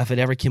 if it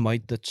ever came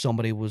out that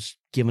somebody was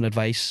giving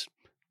advice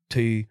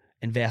to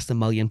invest £1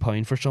 million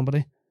for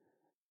somebody,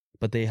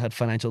 but they had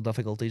financial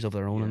difficulties of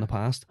their own in the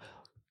past,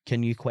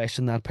 can you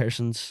question that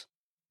person's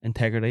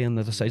integrity and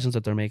the decisions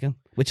that they're making?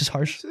 Which is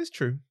harsh. It's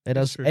true. It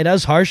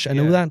is harsh. I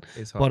know that.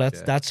 It's harsh,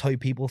 but that's how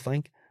people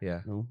think.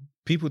 Yeah.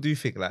 People do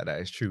think like that.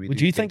 It's true.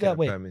 Would you think that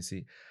way?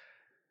 Permanency.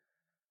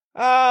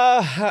 You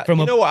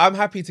know what? I'm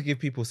happy to give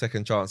people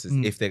second chances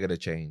if they're gonna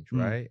change,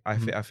 right?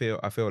 I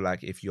feel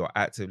like if you're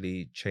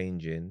actively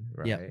changing,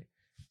 right?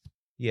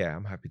 Yeah,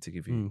 I'm happy to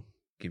give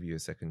you a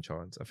second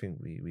chance. I think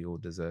we all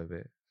deserve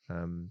it.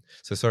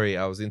 So sorry,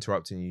 I was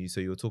interrupting you. So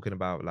you were talking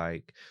about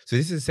so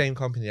this is the same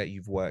company that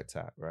you've worked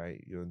at,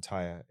 right? Your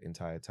entire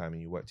time,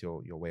 and you worked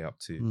your way up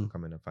to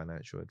becoming a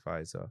financial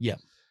advisor. Yeah.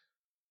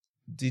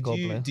 Did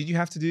you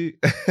have to do?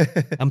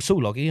 I'm so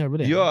lucky. I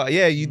really. You are.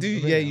 Yeah, you do.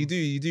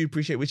 You do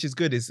appreciate, which is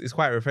good. It's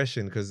quite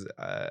refreshing, because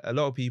a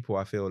lot of people,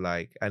 I feel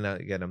like, and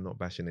again, I'm not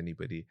bashing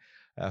anybody.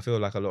 I feel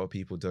like a lot of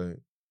people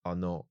are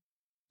not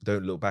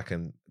don't look back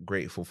and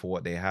grateful for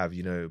what they have,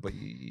 you know, but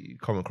you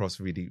come across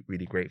really,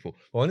 really grateful.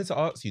 I wanted to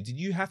ask you, did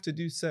you have to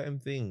do certain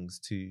things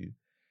to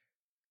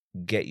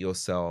get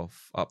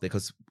yourself up there?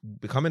 Because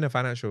becoming a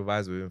financial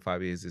advisor within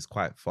 5 years is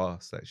quite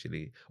fast,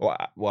 actually. Or,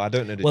 well, I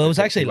don't know. Well, I was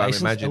actually but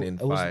licensed. I'm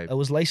imagining I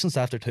was licensed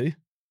after 2.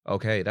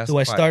 Okay, that's so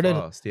I quite started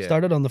fast, yeah.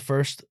 started on the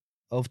 1st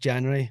of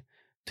January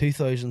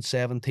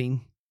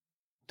 2017,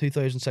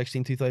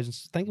 2016, 2000.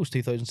 I think it was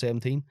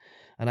 2017,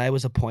 and I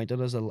was appointed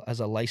as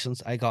a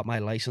license. I got my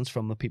license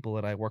from the people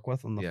that I work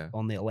with on the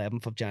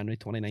 11th of January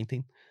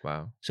 2019.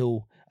 Wow.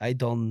 So I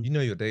done. You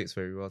know your dates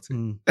very well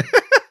too.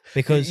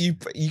 Because you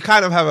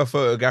kind of have a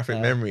photographic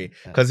memory.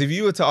 Because if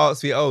you were to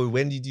ask me, oh,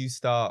 when did you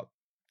start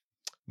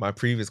my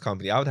previous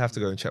company, I would have to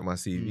go and check my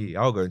CV.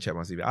 I'll go and check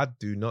my CV. I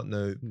do not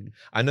know.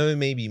 I know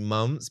maybe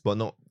months, but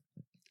not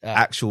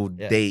actual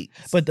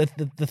dates. But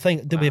the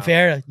thing, to be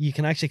fair, you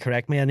can actually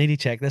correct me. I need to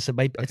check this.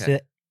 It's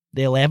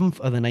the 11th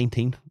or the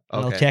 19th.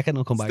 And I'll check it and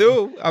I'll come back.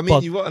 Still, I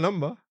mean, you got a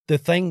number. The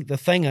thing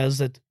is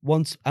that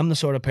once I'm the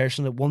sort of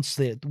person that once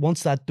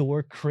that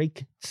door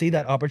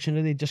that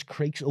opportunity just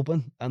creaks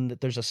open and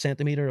that there's a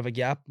centimeter of a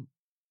gap,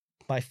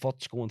 my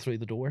foot's going through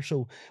the door.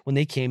 So when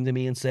they came to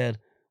me and said,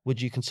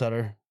 would you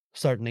consider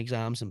starting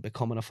exams and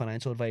becoming a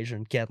financial advisor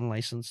and getting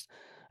licensed,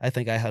 I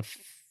think I had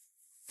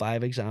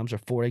 5 exams or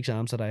 4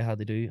 exams that I had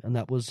to do,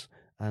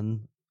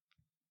 and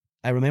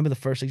I remember the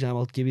first exam.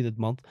 I'll give you the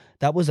month.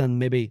 That was in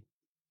maybe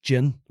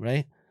June,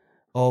 right,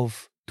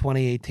 of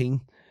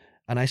 2018.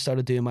 And I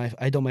started doing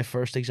I done my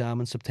first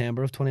exam in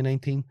September of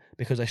 2019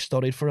 because I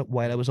studied for it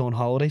while I was on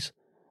holidays.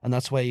 And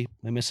that's why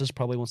my missus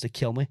probably wants to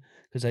kill me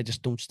because I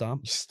just don't stop.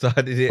 You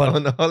studied it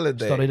on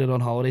holiday? Studied it on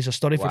holidays. I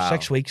studied for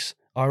 6 weeks,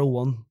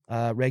 R01,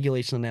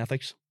 Regulation and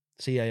Ethics,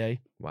 CII.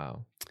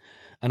 Wow.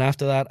 And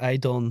after that, I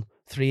done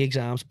 3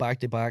 exams back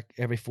to back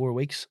every 4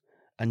 weeks.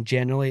 And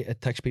generally,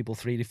 it takes people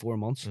 3 to 4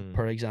 months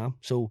per exam.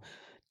 So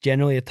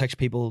generally, it takes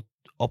people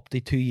up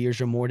to 2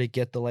 years or more to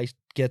get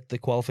the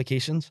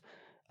qualifications.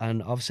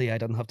 And obviously, I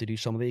didn't have to do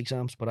some of the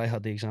exams, but I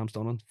had the exams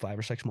done in 5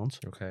 or 6 months.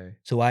 Okay.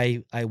 So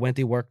I went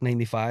to work 9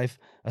 to 5.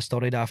 I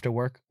studied after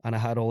work, and I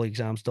had all the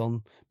exams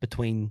done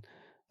between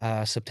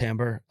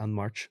September and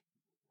March.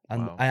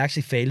 And I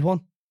actually failed one.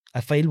 I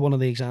failed one of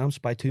the exams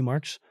by 2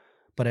 marks,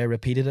 but I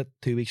repeated it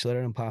 2 weeks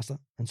later and passed it.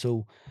 And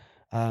so,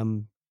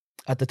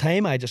 at the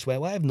time, I just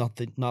went, well, I have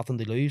nothing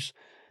to lose.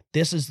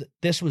 This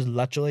was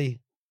literally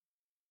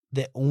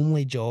the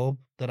only job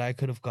that I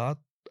could have got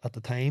at the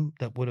time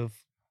that would have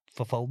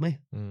fulfilled me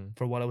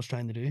for what I was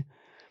trying to do.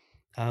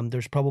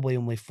 There's probably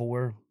only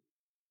 4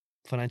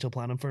 financial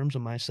planning firms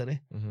in my city,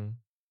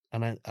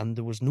 and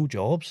there was no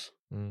jobs.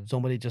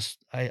 Somebody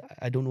just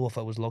I don't know if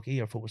I was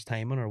lucky or if it was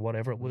timing or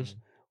whatever it was,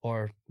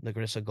 or the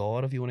grace of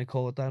God, if you want to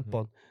call it that.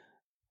 But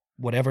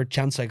whatever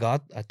chance I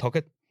got, I took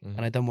it,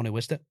 and I didn't want to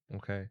waste it.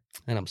 Okay,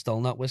 and I'm still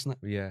not wasting it.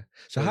 Yeah.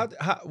 So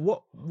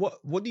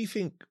what do you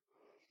think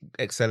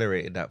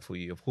accelerated that for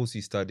you? Of course,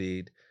 you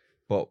studied.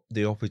 But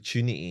the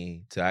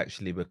opportunity to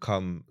actually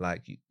become,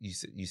 like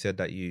you said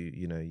that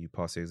you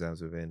passed the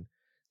exams within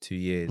 2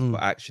 years,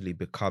 but actually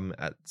become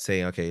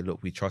saying, okay,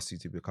 look, we trust you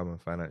to become a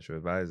financial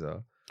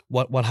advisor.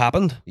 What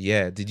happened?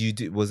 Yeah,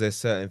 was there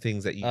certain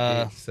things that you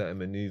did, certain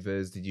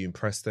maneuvers? Did you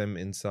impress them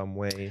in some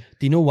way?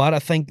 Do you know what I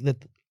think that?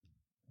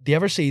 Do you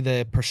ever see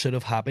The Pursuit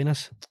of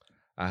Happiness?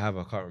 I have.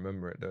 I can't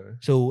remember it though.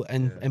 So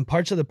in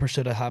parts of The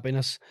Pursuit of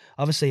Happiness,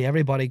 obviously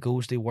everybody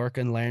goes to work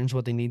and learns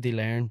what they need to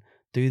learn.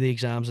 Do the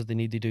exams that they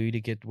need to do to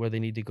get where they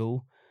need to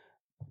go.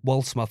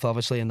 Will Smith,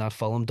 obviously, in that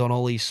film, done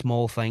all these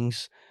small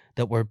things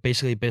that were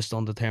basically based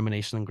on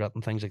determination and grit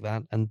and things like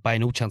that. And by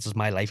no chance is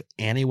my life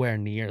anywhere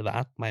near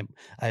that. I'm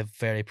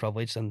very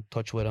privileged and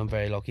touch wood, I'm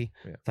very lucky,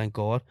 thank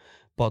God.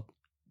 But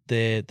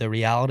the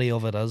reality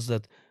of it is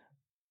that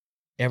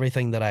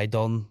everything that I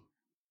done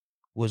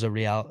was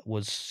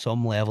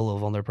some level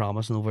of under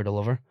promise and over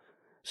deliver.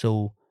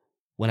 So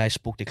when I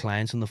spoke to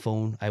clients on the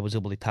phone, I was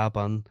able to tap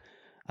on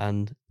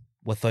and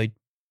without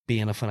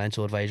being a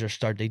financial advisor,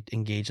 started to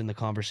engage in the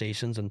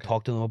conversations and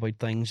talk to them about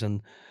things.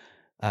 And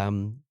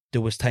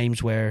there was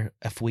times where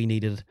if we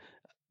needed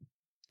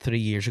 3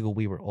 years ago,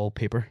 we were all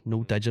paper,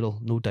 no digital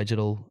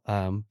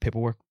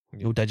paperwork,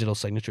 no digital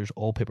signatures,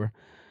 all paper.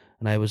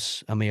 And I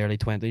was in my early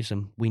 20s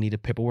and we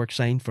needed paperwork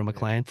signed from a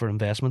client for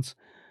investments,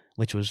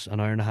 which was an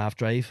 1.5-hour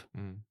drive.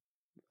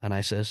 And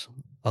I says,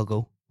 I'll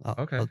go.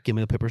 I'll give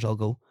me the papers, I'll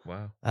go.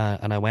 Wow.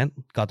 And I went,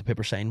 got the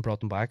paper signed, brought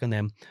them back. And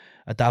then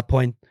at that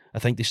point, I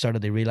think they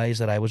started to realise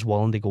that I was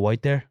willing to go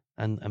out there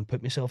and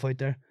put myself out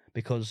there,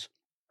 because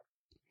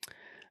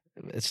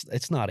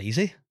it's not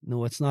easy.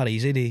 No, it's not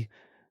easy to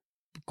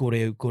go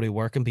to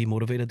work and be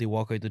motivated to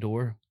walk out the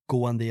door,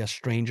 go into a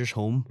stranger's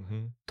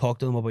home, talk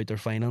to them about their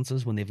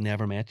finances when they've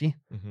never met you,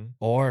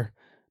 or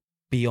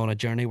be on a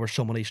journey where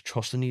somebody's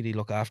trusting you to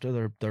look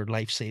after their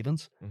life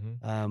savings.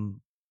 And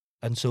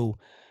so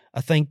I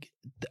think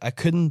I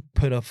couldn't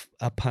put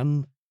a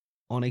pin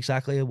on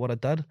exactly what I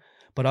did,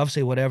 but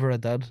obviously whatever I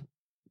did,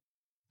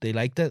 they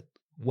liked it.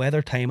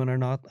 Whether timing or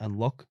not and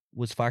luck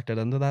was factored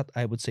into that,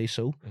 I would say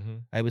so.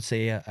 I would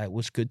say it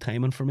was good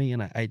timing for me,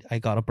 and I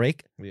got a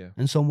break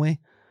in some way.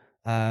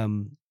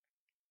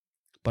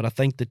 But I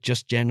think that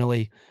just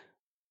generally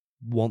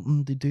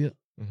wanting to do it.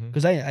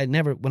 Because I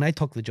never, when I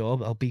took the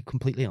job, I'll be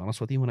completely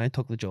honest with you, when I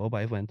took the job,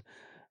 I went,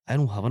 I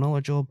don't have another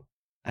job.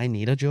 I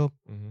need a job.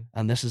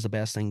 And this is the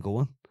best thing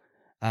going.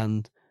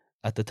 And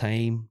at the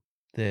time,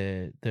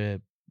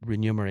 the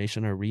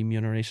remuneration,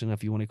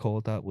 if you want to call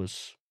it that,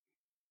 was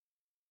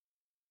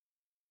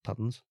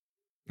pittance.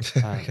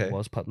 Okay. It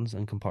was pittance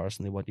in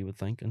comparison to what you would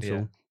think. And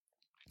so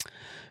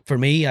for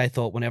me, I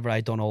thought whenever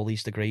I'd done all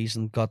these degrees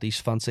and got these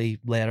fancy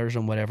letters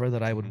and whatever,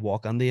 that I would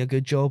walk into a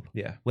good job.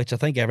 Yeah. Which I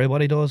think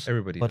everybody does.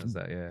 Everybody does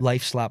that, yeah.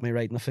 Life slapped me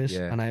right in the face.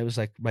 Yeah. And I was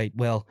like, right,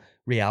 well,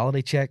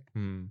 reality check.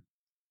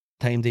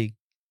 Time to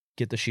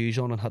get the shoes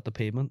on and hit the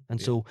pavement.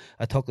 And so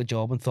I took the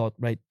job and thought,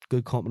 right,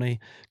 good company,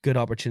 good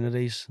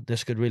opportunities.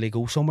 This could really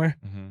go somewhere.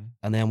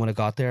 And then when I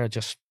got there, I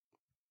just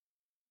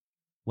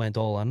went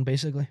all in,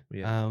 basically.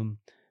 Yeah.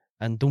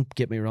 And don't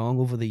get me wrong,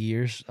 over the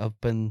years, I've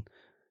been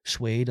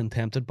swayed and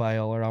tempted by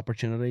all our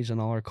opportunities and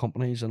all our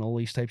companies and all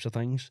these types of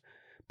things.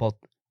 But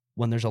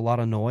when there's a lot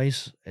of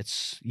noise,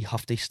 you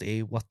have to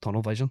stay with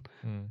tunnel vision.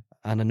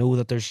 And I know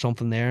that there's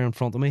something there in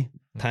front of me,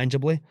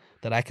 tangibly,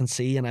 that I can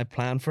see, and I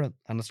plan for it,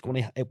 and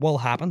it will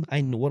happen.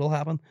 I know it'll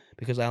happen,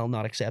 because I'll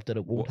not accept that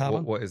it won't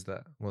happen. What is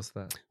that? What's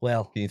that?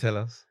 Well, can you tell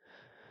us?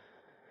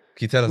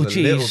 Can you tell us a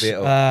little bit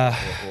of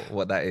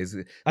what that is?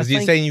 Because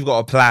you're saying you've got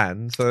a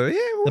plan, so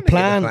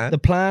the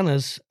plan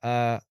is,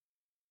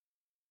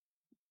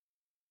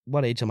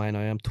 what age am I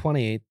now? I'm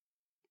 28.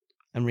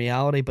 In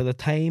reality, by the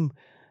time,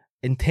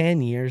 in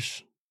 10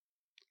 years,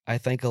 I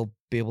think I'll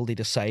be able to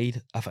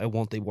decide if I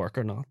want to work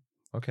or not.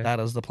 Okay. That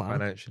is the plan.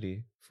 Financially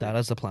free. That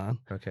is the plan.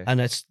 Okay. And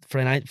it's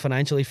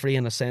financially free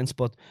in a sense,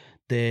 but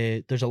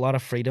there's a lot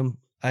of freedom.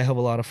 I have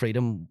a lot of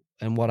freedom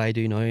in what I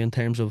do now, in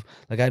terms of,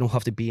 like, I don't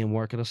have to be in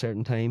work at a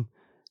certain time.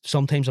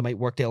 Sometimes I might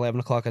work till 11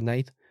 o'clock at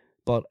night,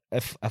 but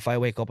if I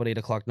wake up at 8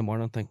 o'clock in the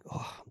morning and think,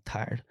 oh, I'm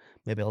tired,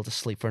 maybe I'll just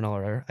sleep for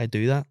another hour, I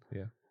do that.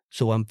 Yeah.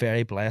 So I'm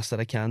very blessed that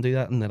I can do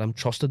that, and that I'm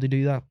trusted to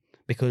do that,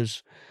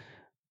 because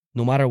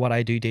no matter what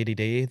I do day to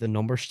day, the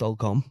numbers still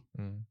come.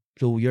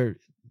 So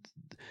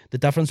the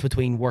difference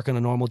between working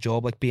a normal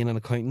job, like being an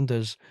accountant,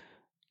 is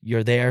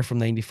you're there from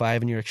 9 to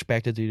 5 and you're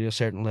expected to do a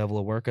certain level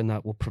of work, and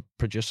that will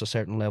produce a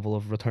certain level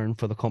of return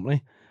for the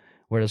company.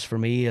 Whereas for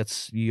me,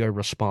 it's you're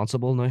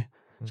responsible now.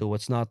 So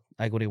it's not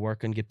I go to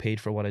work and get paid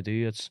for what I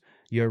do. It's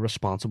you're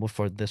responsible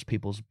for these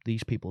people's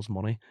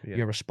money. Yeah.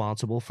 You're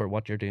responsible for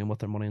what you're doing with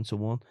their money and so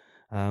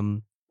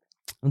on.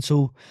 And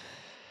so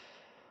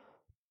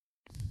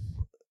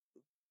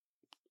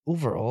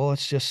overall,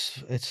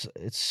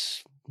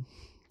 it's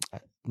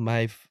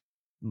my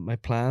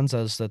plans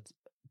is that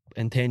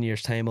in 10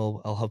 years' time,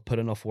 I'll have put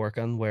enough work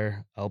in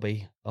where I'll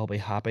be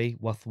happy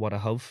with what I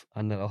have,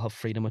 and that I'll have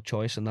freedom of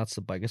choice, and that's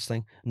the biggest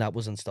thing. And that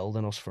was instilled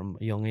in us from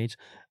a young age.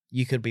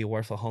 You could be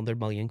worth 100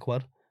 million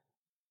quid,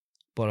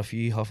 but if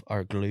you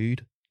are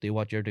glued to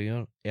what you're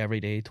doing every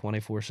day,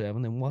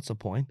 24/7, then what's the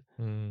point?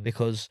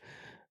 Because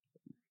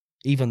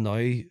even now,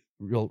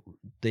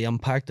 the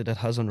impact that it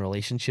has on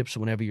relationships,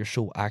 whenever you're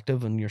so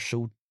active and you're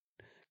so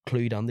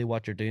clued into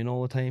what you're doing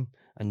all the time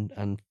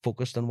and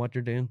focused on what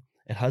you're doing,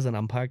 it has an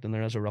impact, and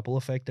there is a ripple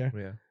effect there.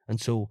 Yeah.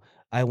 And so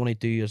I want to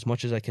do as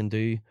much as I can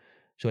do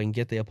so I can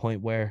get to a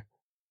point where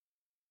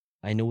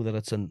I know that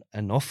it's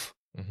enough.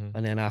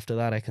 And then after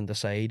that, I can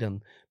decide,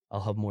 and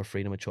I'll have more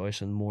freedom of choice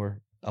and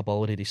more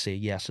ability to say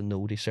yes and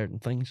no to certain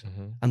things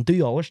and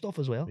do other stuff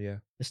as well. Yeah.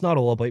 It's not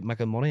all about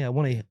making money. I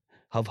want to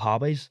have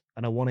hobbies,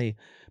 and I want to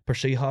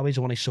pursue hobbies.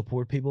 I want to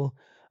support people.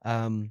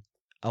 I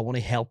want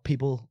to help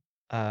people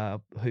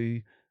who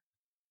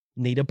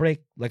need a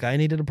break, like I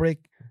needed a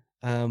break.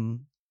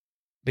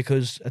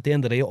 Because at the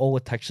end of the day, all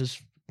it takes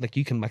is, like,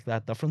 you can make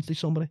that difference to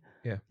somebody.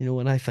 Yeah. You know,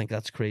 and I think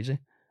that's crazy.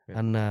 Yeah.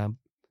 And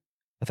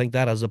I think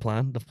that is the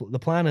plan. The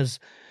plan is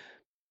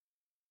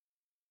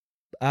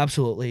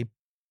absolutely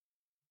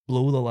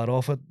blow the lid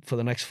off it for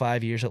the next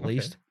 5 years at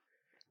least.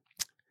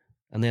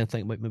 And then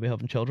think about maybe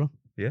having children.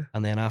 Yeah.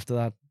 And then after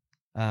that,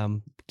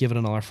 give it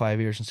another 5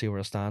 years and see where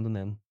I stand, and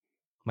then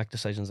make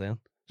decisions then.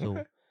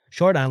 So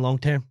short and long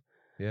term.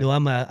 Yeah. You know,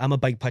 I'm a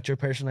big picture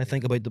person. I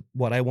think about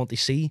what I want to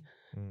see,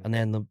 and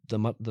then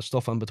the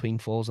stuff in between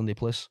falls into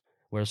place.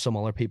 Whereas some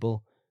other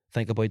people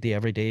think about the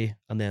everyday,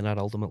 and then that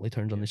ultimately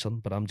turns into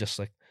something. But I'm just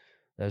like,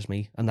 there's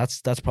me, and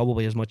that's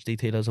probably as much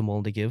detail as I'm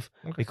willing to give,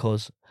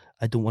 because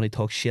I don't want to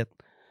talk shit.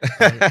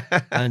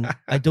 And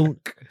I don't.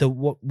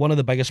 One of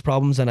the biggest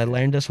problems, and I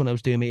learned this when I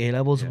was doing my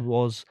A-levels,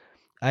 was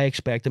I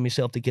expected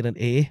myself to get an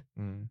A,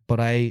 but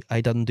I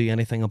didn't do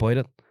anything about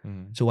it.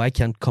 So I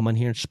can't come in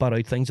here and spot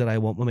out things that I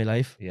want with my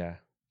life. Yeah.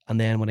 And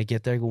then when I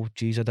get there, I go,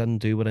 geez, I didn't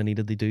do what I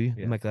needed to do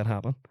to make that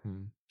happen.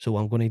 So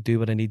I'm going to do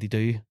what I need to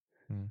do,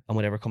 and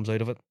whatever comes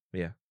out of it,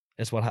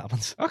 is what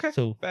happens. Okay.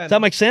 So does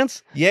that make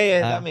sense? Yeah,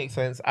 that makes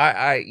sense.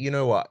 I you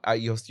know what?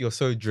 You're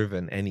so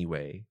driven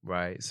anyway,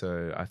 right?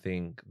 So I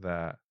think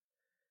that,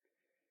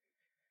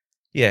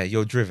 yeah,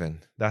 you're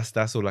driven.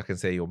 That's all I can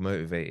say. You're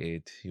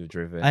motivated. You're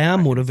driven. I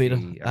am motivated.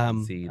 I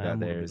can see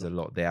that there is a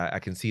lot there. I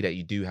can see that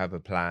you do have a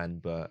plan,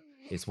 but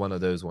it's one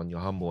of those when you're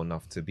humble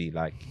enough to be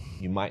like,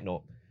 you might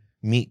not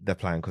meet the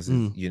plan because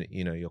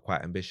you know, you're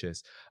quite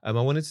ambitious. I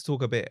wanted to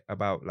talk a bit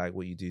about like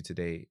what you do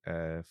today,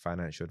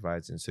 financial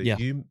advising. So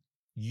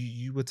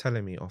you were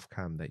telling me off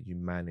cam that you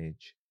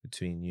manage,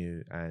 between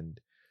you and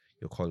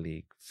your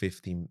colleague,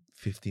 50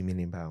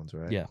 million pounds,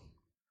 right? Yeah,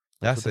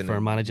 that's an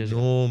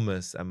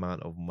enormous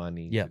amount of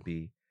money to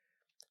be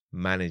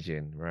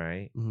managing,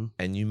 right? Mm-hmm.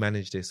 And you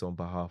manage this on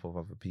behalf of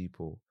other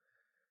people.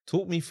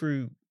 Talk me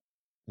through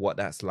what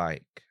that's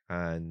like,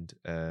 and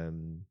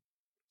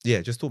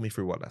just talk me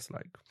through what that's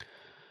like.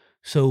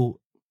 So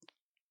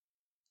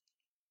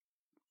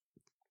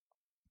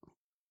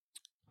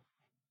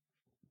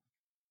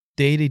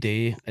day to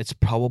day, it's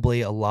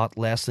probably a lot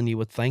less than you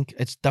would think.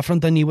 It's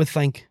different than you would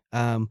think.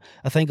 I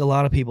think a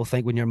lot of people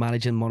think when you're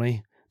managing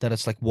money that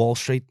it's like Wall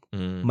Street,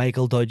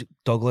 Michael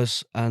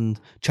Douglas and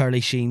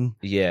Charlie Sheen,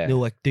 you know,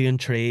 like doing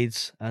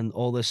trades and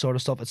all this sort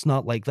of stuff. It's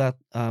not like that.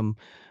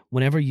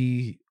 Whenever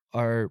you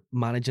are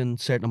managing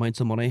certain amounts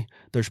of money,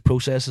 there's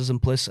processes in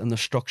place, and the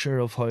structure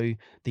of how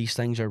these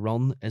things are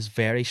run is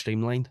very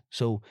streamlined.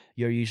 So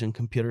you're using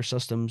computer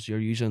systems, you're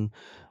using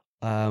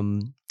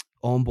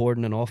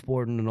onboarding and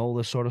offboarding and all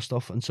this sort of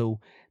stuff. And so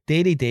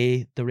day to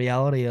day, the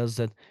reality is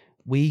that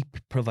we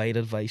provide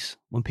advice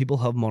when people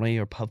have money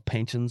or have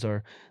pensions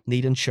or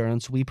need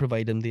insurance. We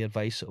provide them the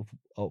advice of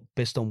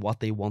based on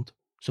what they want.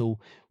 So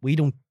we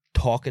don't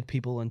talk at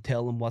people and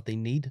tell them what they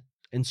need.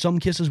 In some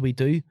cases we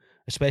do,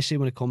 especially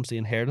when it comes to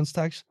inheritance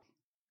tax.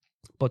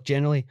 But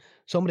generally,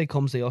 somebody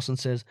comes to us and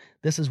says,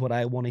 this is what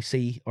I want to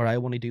see or I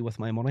want to do with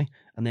my money.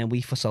 And then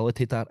we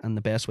facilitate that in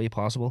the best way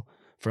possible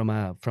from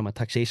a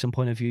taxation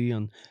point of view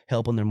and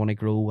helping their money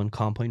grow and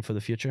compound for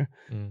the future.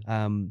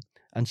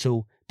 And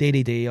so day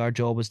to day, our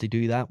job is to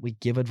do that. We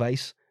give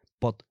advice,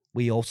 but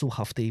we also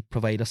have to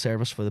provide a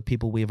service for the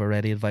people we've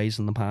already advised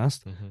in the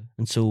past.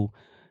 And so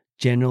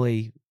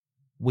generally,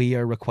 we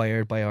are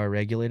required by our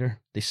regulator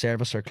to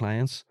service our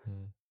clients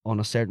on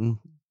a certain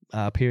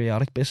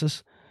periodic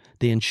basis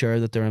to ensure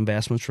that their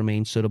investments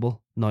remain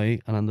suitable now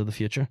and into the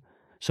future.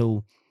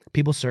 So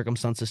people's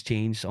circumstances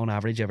change on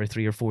average every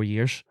 3 or 4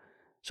 years.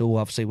 So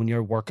obviously when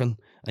you're working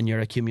and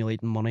you're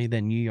accumulating money,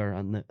 then you are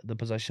in the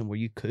position where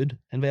you could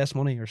invest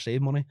money or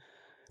save money.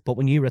 But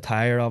when you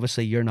retire,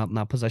 obviously you're not in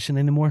that position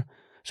anymore.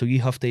 So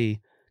you have to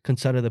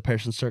consider the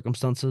person's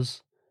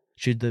circumstances.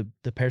 Should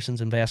the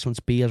person's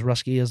investments be as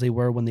risky as they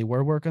were when they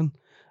were working?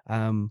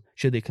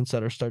 Should they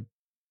consider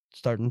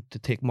starting to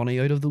take money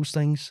out of those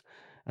things?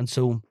 And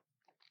so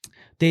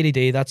day to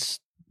day, that's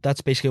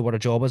basically what our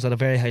job is at a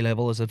very high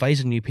level, is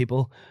advising new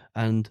people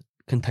and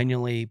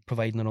continually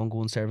providing an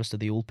ongoing service to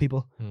the old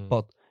people.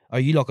 But are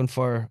you looking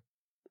for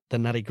the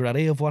nitty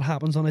gritty of what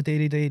happens on a day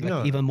to day,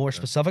 even more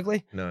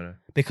specifically? No.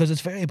 Because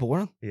it's very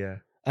boring. Yeah.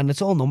 And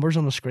it's all numbers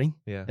on the screen.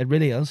 Yeah. It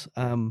really is.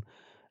 Don't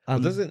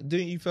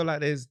you feel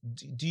like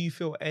do you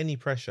feel any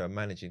pressure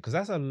managing? Because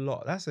that's a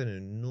lot. That's an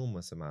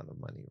enormous amount of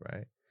money,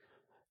 right?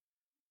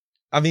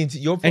 I mean,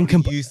 you're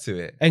probably used to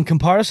it. In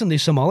comparison to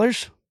some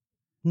others,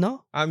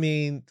 no. I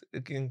mean,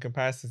 in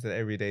comparison to the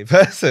everyday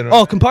person. Right?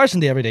 Oh,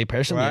 comparison to the everyday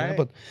person, right? Yeah.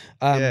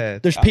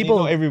 But there's people.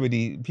 I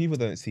mean, people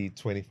don't see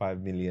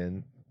 25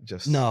 million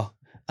just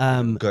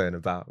going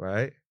about,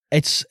 right?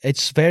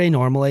 It's very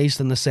normalized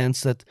in the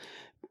sense that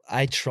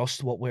I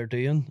trust what we're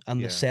doing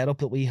and the setup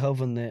that we have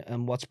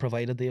and what's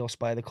provided to us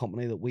by the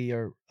company that we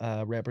are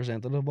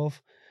representative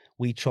of.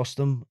 We trust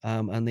them,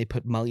 and they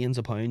put millions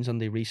of pounds on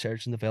the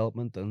research and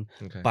development and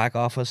back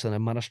office and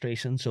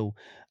administration. So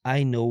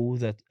I know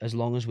that as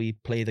long as we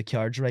play the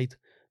cards right,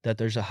 that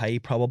there's a high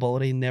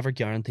probability, never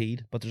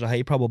guaranteed, but there's a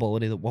high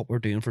probability that what we're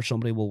doing for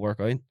somebody will work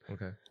out.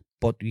 Okay.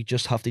 But you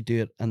just have to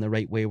do it in the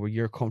right way where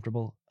you're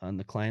comfortable and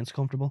the client's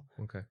comfortable.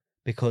 Okay.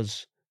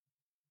 Because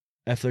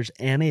if there's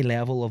any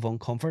level of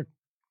uncomfort,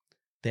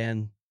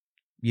 then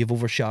you've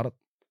overshot it.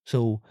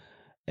 So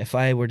if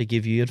I were to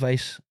give you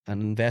advice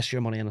and invest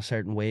your money in a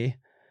certain way,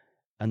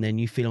 and then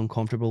you feel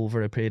uncomfortable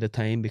over a period of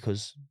time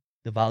because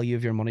the value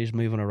of your money is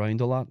moving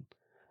around a lot,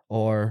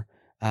 or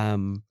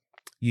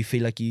you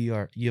feel like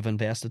you've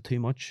invested too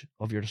much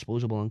of your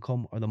disposable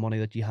income or the money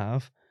that you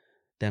have,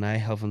 then I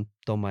haven't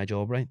done my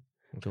job right.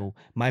 Okay. So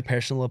my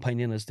personal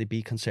opinion is to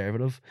be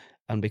conservative,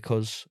 and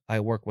because I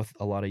work with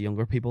a lot of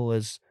younger people,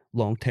 is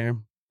long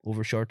term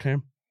over short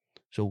term.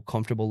 So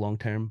comfortable long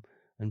term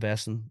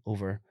investing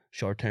over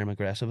short term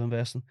aggressive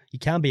investing. You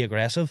can be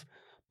aggressive,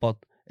 but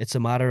it's a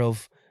matter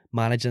of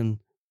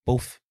managing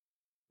both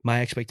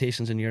my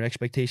expectations and your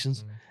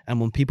expectations. And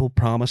when people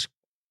promise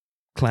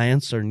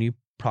clients or new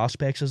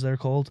prospects, as they're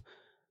called,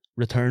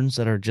 returns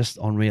that are just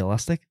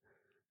unrealistic,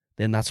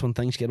 then that's when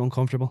things get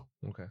uncomfortable.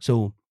 Okay.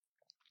 So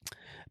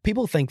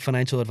people think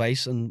financial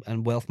advice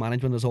and wealth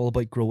management is all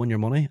about growing your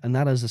money, and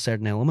that is a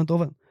certain element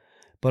of it.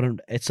 But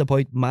it's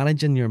about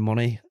managing your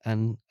money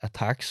in a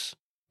tax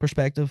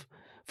perspective,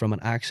 from an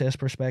access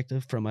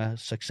perspective, from a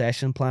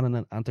succession planning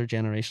and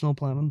intergenerational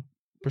planning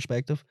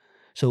perspective.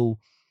 So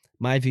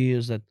my view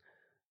is that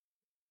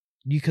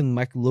you can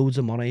make loads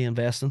of money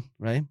investing,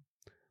 right?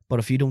 But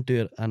if you don't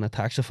do it in a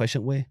tax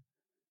efficient way,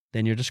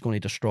 then you're just going to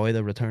destroy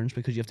the returns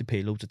because you have to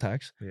pay loads of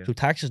tax. Yeah. So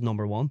tax is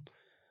number one.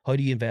 How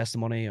do you invest the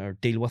money or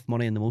deal with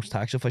money in the most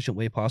tax efficient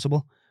way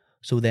possible?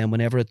 So then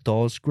whenever it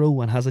does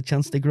grow and has a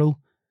chance to grow,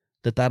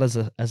 that is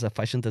as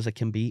efficient as it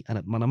can be, and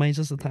it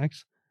minimizes the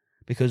tax.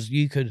 Because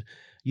you could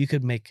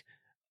make,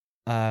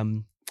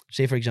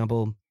 say for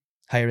example,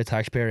 hire a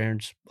taxpayer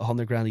earns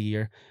 $100,000 a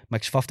year,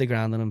 makes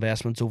 $50,000 in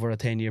investments over a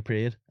 10-year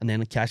period, and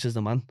then it cashes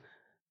them in,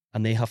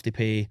 and they have to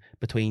pay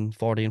between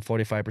 40 and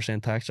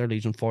 45% tax. They're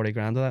losing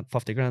 40,000 of that,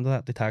 50,000 of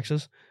that, the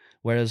taxes.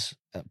 Whereas,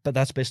 but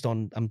that's based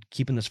on, I'm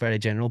keeping this very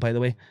general, by the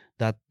way,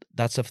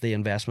 that's if the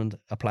investment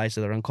applies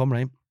to their income,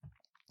 right?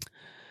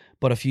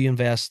 But if you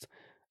invest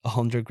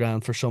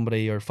 100,000 for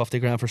somebody or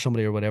 50,000 for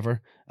somebody or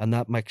whatever, and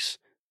that makes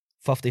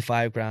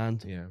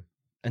 55,000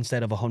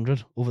 instead of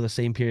 100 over the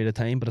same period of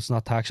time, but it's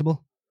not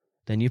taxable,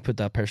 then you put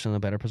that person in a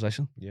better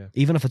position. Yeah.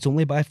 Even if it's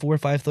only by 4,000 or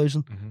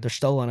 5,000, they're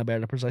still in a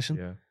better position.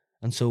 Yeah.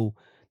 And so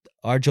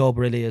our job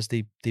really is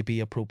to be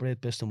appropriate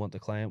based on what the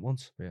client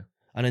wants. Yeah.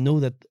 And I know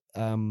that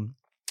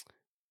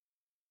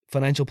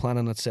financial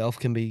planning itself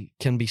can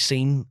be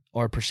seen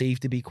or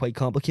perceived to be quite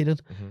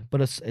complicated,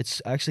 but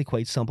it's actually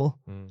quite simple.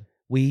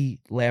 We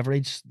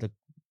leverage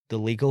the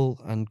legal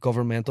and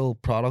governmental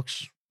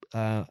products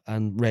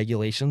and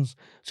regulations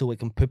so we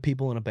can put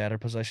people in a better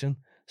position,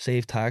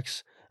 save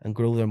tax, and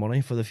grow their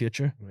money for the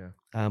future,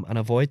 and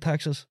avoid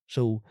taxes.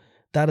 So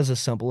that is as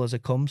simple as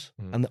it comes.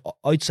 And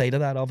outside of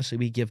that, obviously,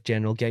 we give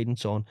general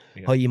guidance on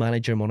how you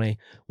manage your money,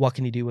 what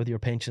can you do with your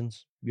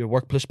pensions, your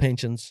work plus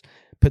pensions,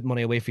 put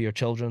money away for your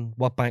children,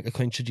 what bank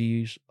account should you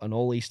use, and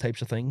all these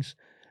types of things.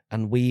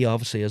 And we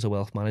obviously, as a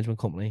wealth management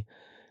company,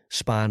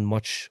 span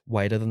much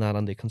wider than that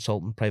into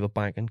consulting, private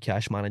banking,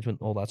 cash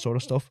management, all that sort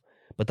of stuff.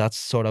 But that's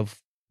sort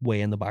of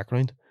way in the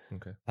background.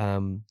 Okay.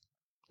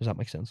 Does that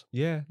make sense?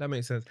 Yeah, that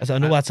makes sense. As I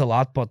know that's a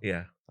lot, but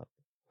yeah,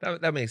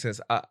 that makes sense.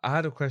 I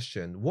had a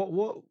question.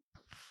 What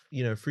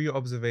through your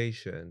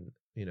observation,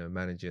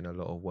 managing a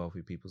lot of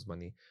wealthy people's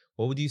money,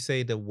 what would you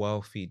say the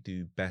wealthy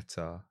do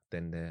better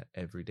than the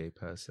everyday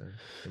person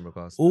in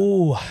regards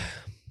to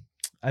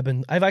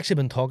that? I've actually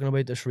been talking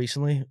about this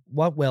recently.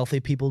 What wealthy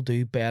people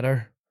do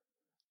better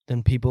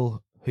than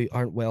people who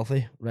aren't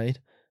wealthy, right,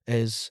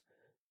 is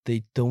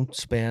they don't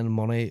spend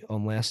money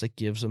unless it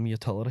gives them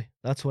utility.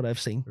 That's what I've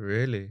seen.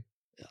 Really?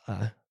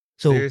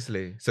 So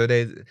seriously? So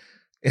they,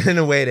 in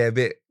a way, they're a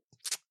bit,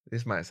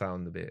 this might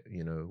sound a bit,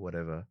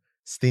 whatever,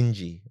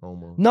 stingy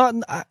almost. Not,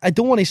 I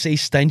don't want to say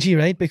stingy,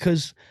 right?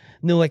 Because,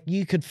 like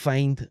you could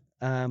find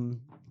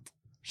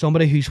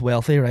somebody who's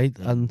wealthy, right?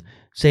 And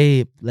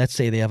let's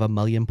say they have £1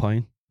 million,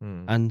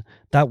 and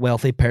that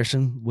wealthy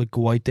person would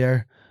go out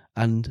there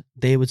and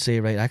they would say,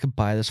 right, I could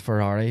buy this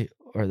Ferrari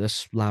or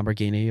this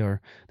Lamborghini or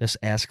this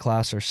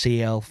S-Class or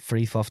CL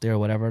 350 or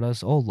whatever it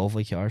is, all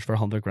lovely cars for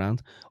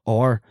 $100,000.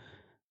 Or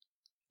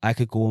I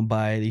could go and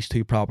buy these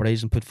 2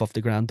 properties and put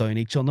 $50,000 down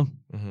each on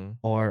them,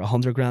 or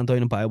 $100,000 down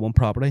and buy 1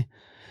 property.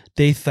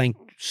 They think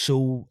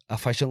so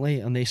efficiently,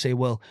 and they say,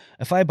 well,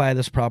 if I buy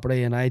this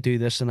property and I do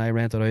this and I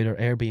rent it out or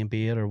Airbnb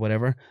it or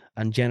whatever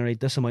and generate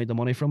this amount of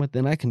money from it,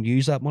 then I can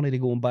use that money to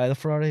go and buy the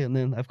Ferrari, and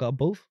then I've got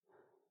both.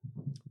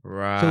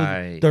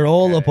 Right. So they're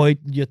all about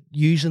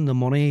using the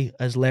money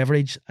as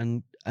leverage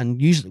and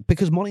using,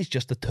 because money's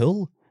just a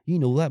tool.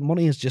 That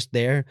money is just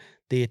there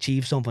to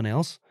achieve something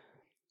else.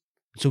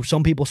 So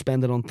some people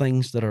spend it on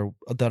things that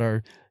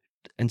are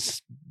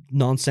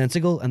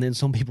nonsensical, and then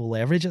some people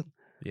leverage it.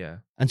 Yeah.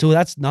 And so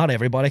that's not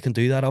everybody can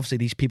do that. Obviously,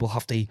 these people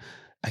have to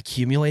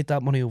accumulate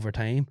that money over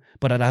time.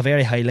 But at a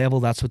very high level,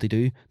 that's what they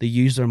do. They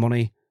use their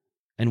money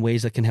in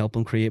ways that can help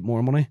them create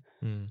more money.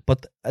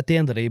 But at the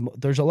end of the day,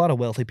 there's a lot of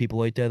wealthy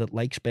people out there that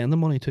like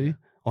spending money too,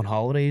 on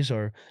holidays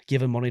or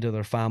giving money to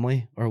their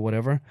family or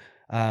whatever.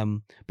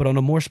 But on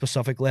a more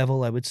specific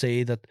level, I would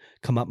say that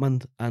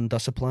commitment and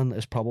discipline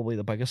is probably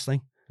the biggest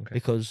thing. Okay.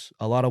 Because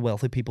a lot of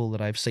wealthy people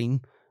that I've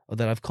seen or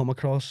that I've come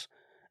across,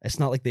 it's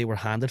not like they were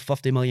handed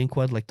 50 million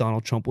quid like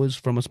Donald Trump was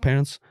from his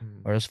parents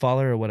or his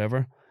father or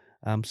whatever.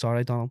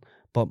 Sorry, Donald.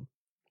 But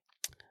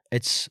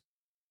it's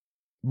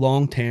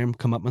long-term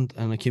commitment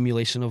and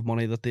accumulation of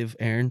money that they've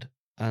earned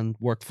and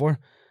worked for.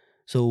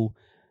 So,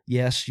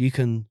 yes, you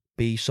can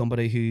be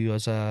somebody who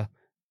earns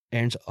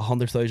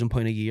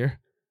 £100,000 a year,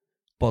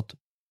 but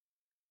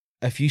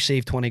if you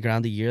save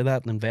 20,000 a year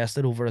that and invest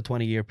it over a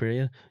 20-year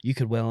period, you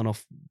could well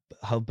enough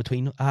have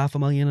between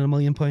 £500,000 and £1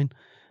 million,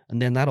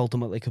 and then that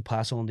ultimately could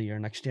pass on to your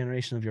next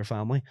generation of your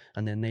family,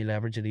 and then they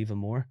leverage it even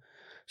more.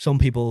 Some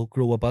people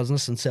grow a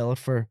business and sell it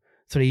for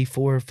 £3,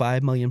 £4,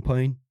 £5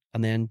 million,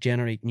 and then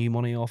generate new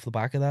money off the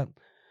back of that.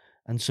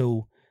 And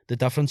so the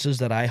differences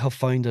that I have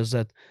found is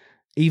that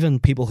even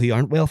people who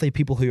aren't wealthy,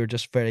 people who are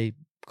just very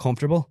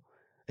comfortable,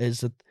 is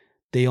that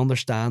they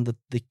understand that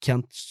they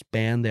can't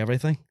spend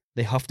everything.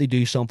 They have to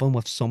do something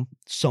with some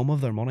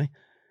of their money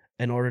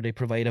in order to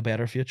provide a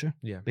better future.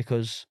 Yeah.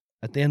 Because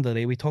at the end of the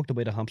day, we talked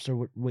about a hamster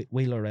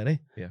wheel already.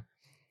 Yeah.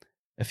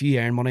 If you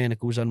earn money and it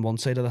goes on one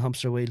side of the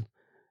hamster wheel,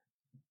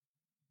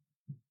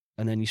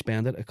 and then you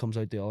spend it, it comes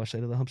out the other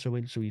side of the hamster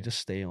wheel. So you just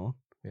stay on.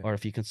 Yeah. Or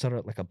if you consider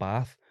it like a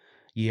bath,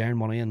 You earn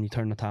money and you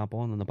turn the tap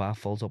on and the bath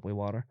fills up with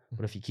water.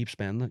 But if you keep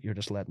spending it, you're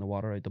just letting the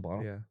water out the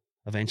bottle. Yeah.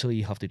 Eventually,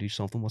 you have to do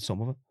something with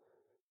some of it,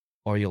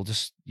 or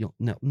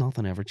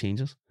nothing ever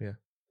changes. Yeah.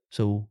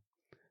 So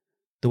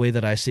the way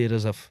that I see it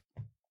is, if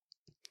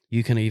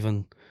you can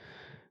even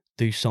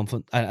do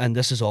something, and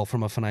this is all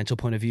from a financial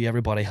point of view.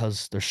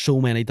 There's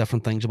so many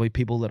different things about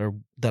people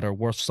that are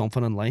worth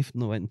something in life,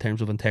 in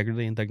terms of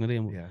integrity and dignity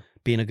and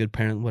being a good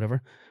parent and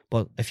whatever.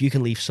 But if you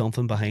can leave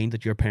something behind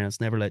that your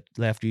parents never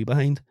left you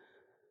behind,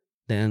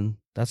 then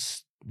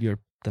that's the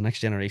next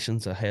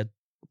generation's a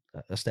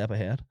step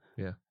ahead.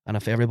 Yeah. And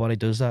if everybody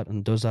does that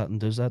and does that and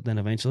does that, then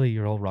eventually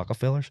you're all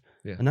Rockefellers.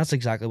 Yeah. And that's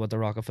exactly what the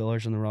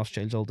Rockefellers and the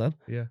Rothschilds all did.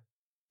 Yeah.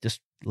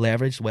 Just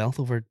leveraged wealth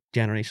over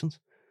generations.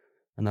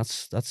 And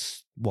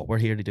that's what we're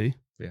here to do.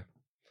 Yeah.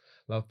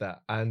 Love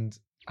that. And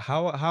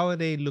how are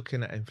they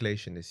looking at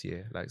inflation this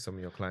year? Like some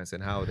of your clients,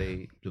 and how are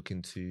they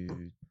looking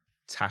to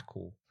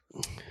tackle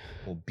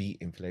or beat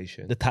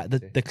inflation?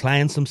 The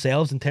clients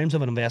themselves, in terms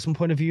of an investment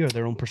point of view, or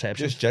their own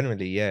perception? Just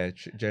generally,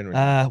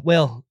 generally.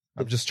 Well,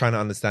 I'm just trying to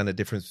understand the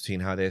difference between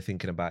how they're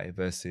thinking about it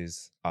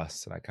versus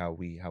us, like how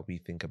we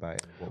think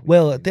about it.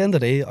 At the end of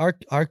the day,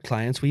 our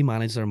clients, we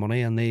manage their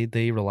money, and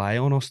they rely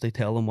on us. They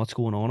tell them what's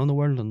going on in the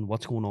world and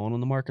what's going on in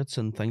the markets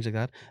and things like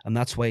that. And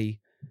that's why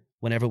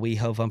whenever we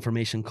have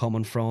information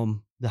coming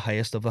from the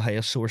highest of the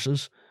highest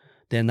sources,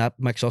 then that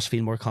makes us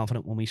feel more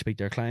confident when we speak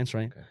to our clients,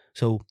 right? Okay.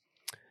 So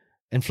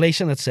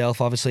inflation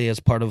itself obviously is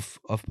part of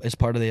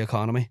the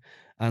economy,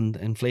 and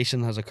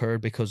inflation has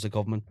occurred because the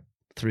government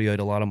threw out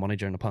a lot of money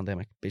during the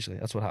pandemic. Basically,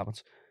 that's what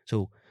happens.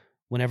 So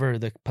whenever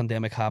the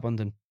pandemic happened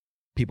and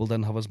people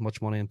didn't have as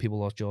much money and people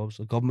lost jobs,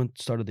 the government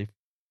started to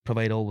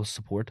provide all the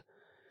support,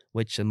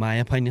 which in my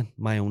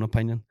own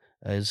opinion,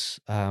 is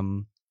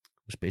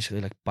was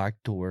basically like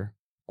backdoor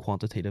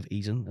quantitative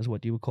easing is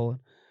what you would call it.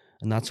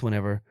 And that's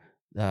whenever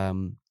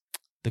the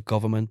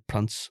government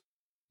prints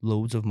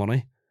loads of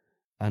money,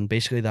 and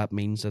basically that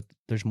means that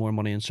there's more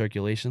money in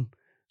circulation,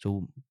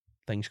 so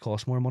things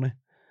cost more money.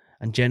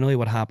 And generally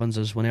what happens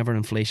is whenever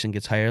inflation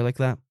gets higher like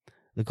that,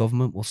 the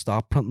government will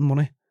stop printing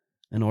money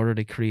in order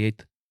to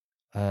create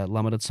a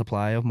limited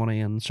supply of money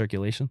in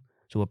circulation.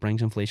 So it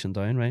brings inflation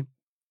down, right?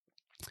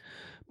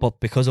 But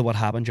because of what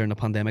happened during the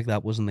pandemic,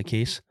 that wasn't the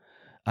case.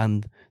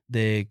 And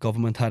the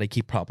government had to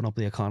keep propping up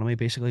the economy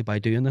basically by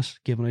doing this,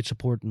 giving out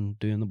support and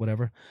doing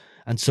whatever.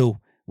 And so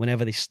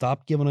whenever they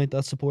stopped giving out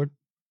that support,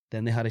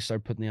 then they had to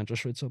start putting the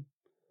interest rates up,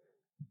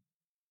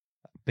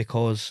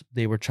 because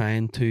they were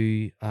trying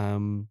to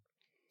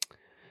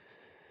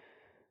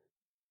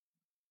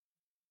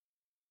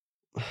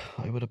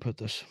how would I put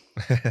this?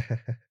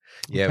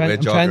 We're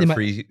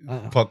jargon-free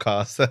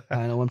podcast.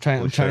 I know. I'm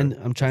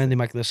trying to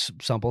make this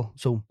simple.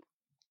 So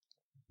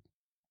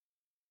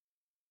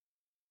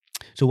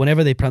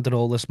whenever they printed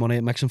all this money,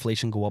 it makes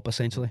inflation go up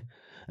essentially,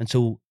 and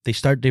so they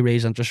start to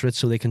raise interest rates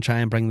so they can try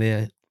and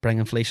bring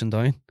inflation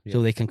down,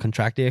 so they can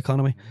contract the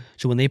economy.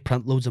 So when they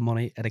print loads of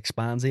money, it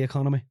expands the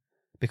economy,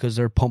 because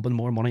they're pumping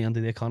more money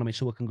into the economy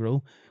so it can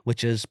grow,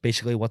 which is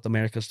basically what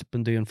America's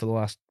been doing for the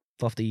last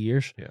 50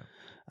 years.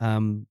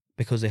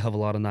 Because they have a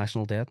lot of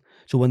national debt.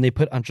 So when they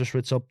put interest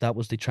rates up, that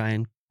was to try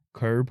and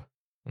curb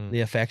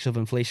the effects of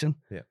inflation.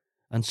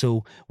 And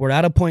so we're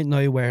at a point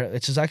now where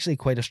it's actually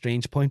quite a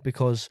strange point,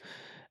 because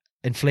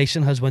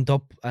inflation has went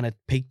up and it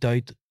peaked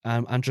out.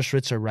 Interest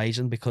rates are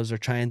rising because they're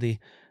trying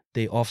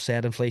to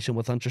offset inflation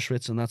with interest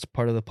rates, and that's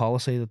part of the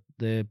policy that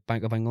the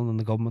Bank of England and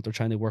the government are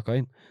trying to work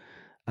out.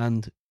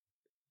 And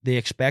they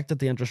expect that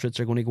the interest rates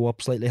are going to go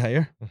up slightly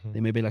higher.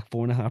 They may be like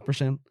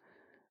 4.5%.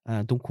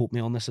 Don't quote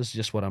me on this. This is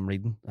just what I'm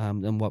reading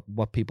and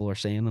what people are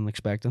saying and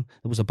expecting.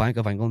 There was a Bank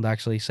of England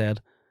actually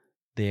said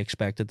they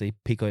expected to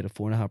peak out at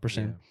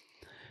 4.5%.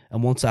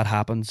 And once that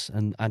happens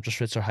and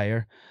interest rates are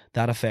higher,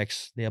 that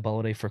affects the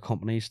ability for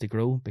companies to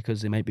grow,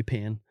 because they might be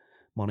paying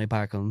money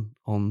back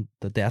on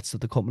the debts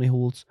that the company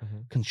holds.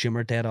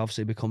 Consumer debt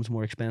obviously becomes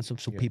more expensive,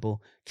 so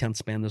people can't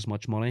spend as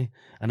much money.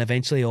 And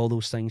eventually all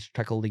those things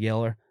trickle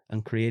together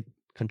and create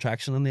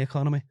contraction in the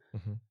economy.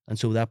 And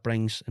so that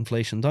brings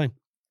inflation down.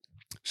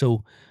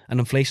 So, and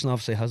inflation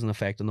obviously has an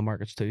effect on the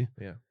markets too.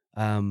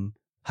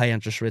 High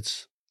interest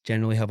rates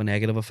generally have a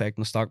negative effect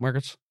on the stock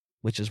markets,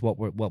 which is what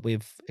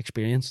we've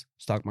experienced.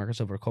 Stock markets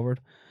have recovered.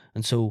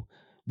 And so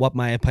what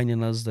my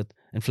opinion is that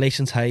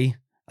inflation's high.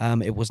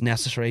 It was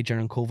necessary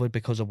during COVID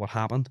because of what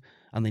happened,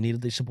 and they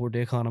needed to support the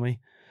economy.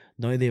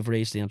 Now they've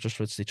raised the interest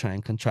rates to try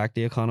and contract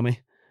the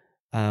economy.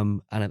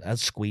 And it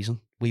is squeezing.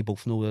 We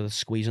both know that it's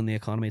squeezing the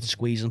economy. It's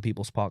squeezing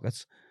people's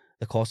pockets.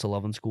 The cost of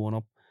living's going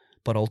up.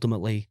 But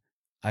ultimately,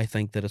 I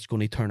think that it's going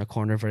to turn a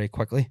corner very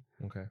quickly.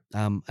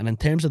 And in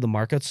terms of the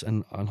markets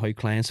and how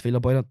clients feel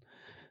about it,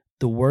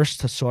 the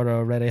worst has sort of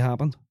already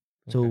happened.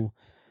 So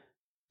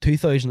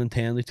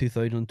 2010 to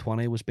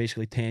 2020 was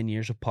basically 10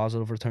 years of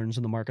positive returns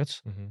in the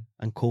markets.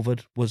 And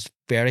COVID was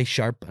very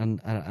sharp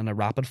and a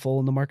rapid fall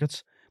in the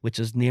markets, which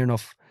is near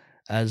enough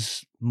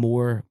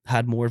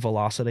had more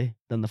velocity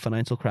than the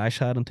financial crash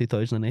had in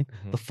 2008,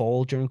 the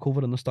fall during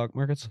COVID in the stock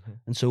markets.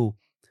 And so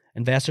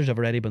investors have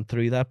already been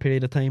through that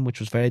period of time, which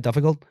was very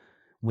difficult,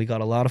 We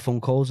got a lot of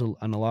phone calls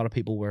and a lot of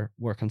people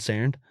were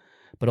concerned.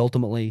 But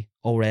ultimately,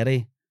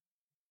 already,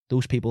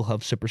 those people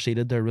have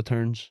superseded their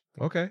returns.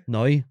 Okay.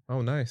 Now.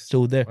 Oh, nice.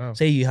 So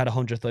say you had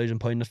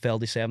 £100,000 that fell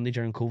to 70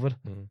 during COVID,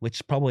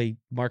 which probably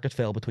market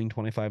fell between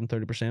 25 and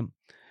 30%.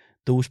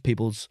 Those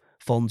people's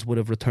funds would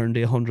have returned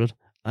to 100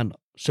 and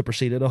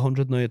superseded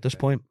 100 now at this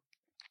point,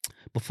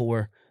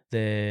 before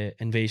the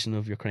invasion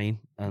of Ukraine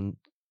and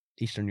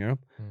Eastern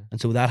Europe. And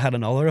so that had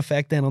another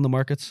effect then on the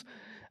markets,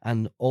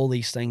 and all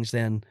these things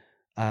then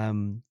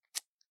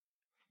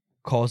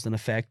caused an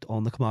effect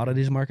on the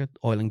commodities market,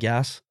 oil and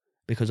gas,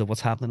 because of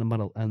what's happening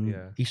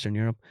in Eastern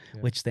Europe,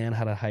 which then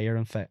had a higher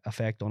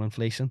effect on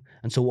inflation.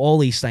 And so all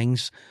these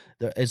things,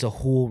 there is a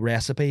whole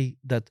recipe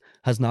that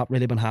has not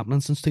really been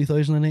happening since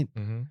 2008.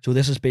 So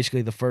this is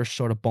basically the first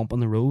sort of bump on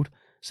the road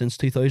since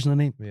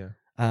 2008.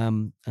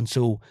 And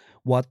so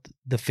what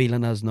the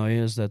feeling is now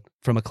is that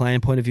from a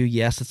client point of view,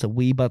 yes, it's a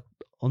wee bit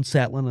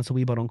unsettling, it's a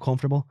wee bit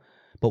uncomfortable.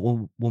 But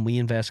when we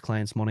invest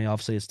clients' money,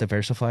 obviously it's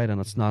diversified and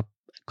it's not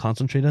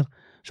concentrated.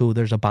 So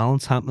there's a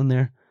balance happening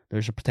there.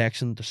 There's a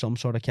protection. There's some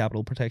sort of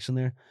capital protection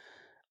there,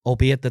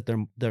 albeit that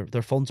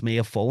their funds may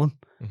have fallen.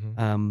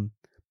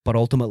 But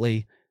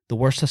ultimately, the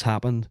worst has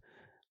happened.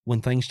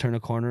 When things turn a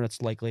corner,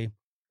 it's likely,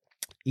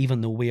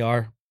 even though we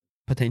are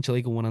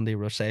potentially going into a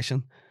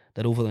recession,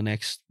 that over the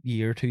next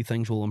year or two,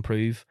 things will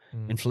improve.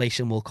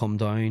 Inflation will come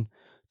down.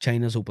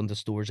 China's opened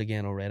its doors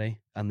again already,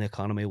 and the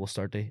economy will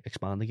start to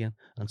expand again,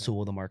 and so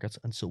will the markets,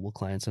 and so will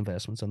clients'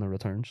 investments and their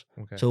returns.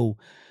 So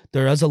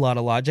there is a lot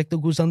of logic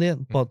that goes into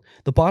it, but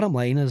the bottom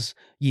line is,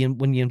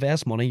 when you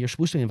invest money, you're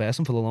supposed to be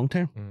investing for the long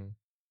term.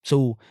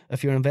 So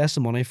if you're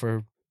investing money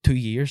for 2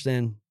 years,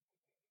 then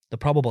the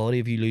probability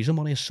of you losing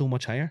money is so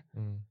much higher.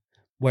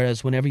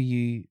 Whereas whenever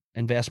you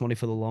invest money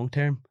for the long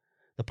term,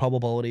 the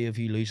probability of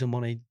you losing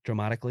money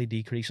dramatically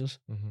decreases.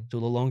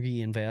 So the longer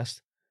you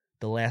invest,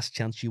 the less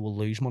chance you will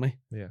lose money.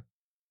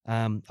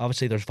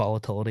 Obviously there's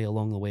volatility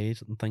along the way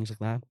and things like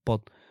that,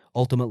 but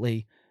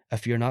ultimately,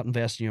 if you're not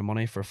investing your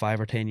money for 5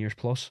 or 10 years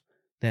plus,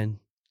 then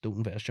don't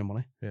invest your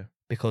money.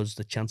 Because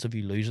the chance of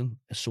you losing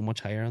is so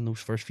much higher in those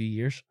first few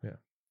years.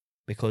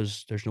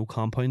 Because there's no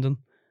compounding,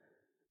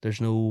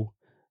 there's no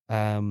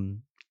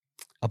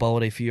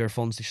ability for your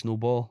funds to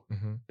snowball.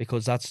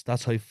 Because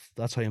that's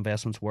how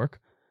investments work,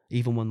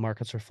 even when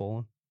markets are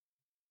falling.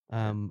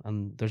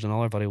 And there's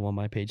another video on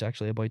my page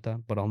actually about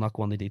that, but I'll not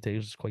go on the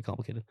details. It's quite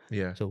complicated.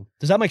 So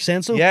does that make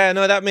sense? Though? Yeah,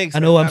 no, that makes. I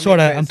know I'm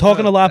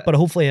talking a lot, but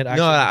hopefully it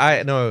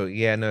actually. No,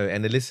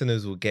 and the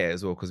listeners will get it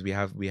as well, because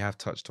we have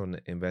touched on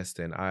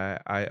investing.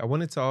 I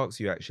wanted to ask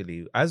you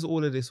actually, as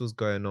all of this was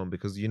going on,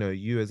 because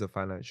you as a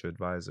financial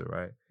advisor,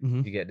 right?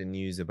 You get the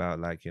news about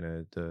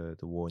the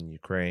war in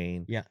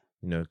Ukraine.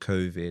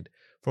 COVID.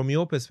 From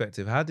your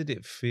perspective, how did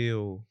it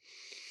feel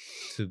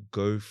to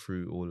go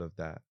through all of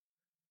that?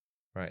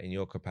 Right, in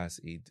your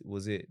capacity,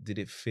 did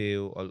it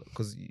feel,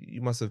 because you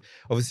must have,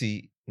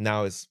 obviously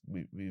now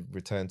we've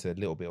returned to a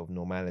little bit of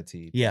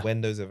normality.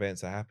 When those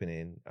events are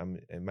happening, I'm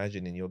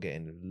imagining you're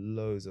getting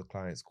loads of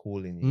clients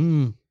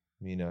calling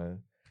you.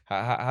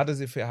 How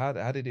does it feel?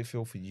 How did it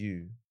feel for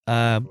you?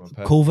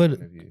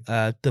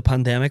 COVID, the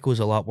pandemic was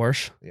a lot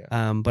worse.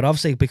 But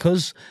obviously,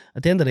 because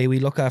at the end of the day, we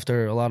look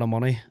after a lot of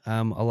money.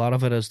 A lot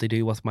of it is to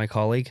do with my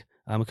colleague.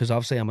 Because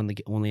obviously I'm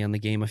only in the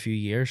game a few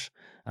years,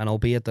 and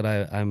albeit that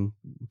I'm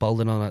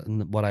building on it,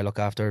 and what I look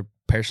after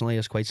personally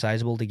is quite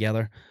sizable.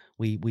 Together,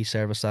 we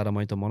service that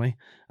amount of money,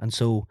 and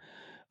so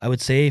I would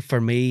say for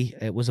me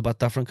it was a bit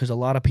different, because a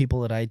lot of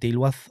people that I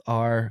deal with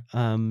are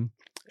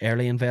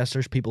early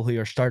investors, people who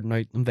are starting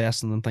out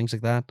investing and things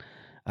like that,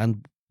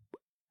 and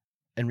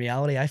in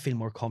reality, I feel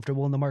more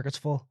comfortable when the markets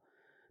fall,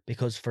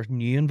 because for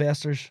new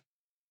investors,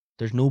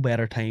 there's no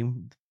better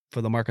time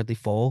for the market to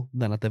fall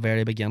than at the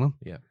very beginning.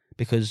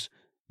 Because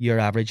you're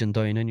averaging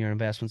down in your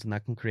investments, and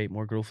that can create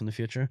more growth in the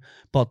future.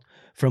 But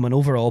from an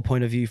overall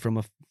point of view, from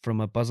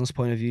a business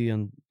point of view,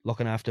 and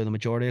looking after the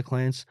majority of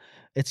clients,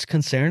 it's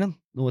concerning.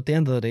 At the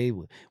end of the day,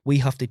 we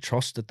have to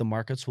trust that the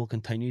markets will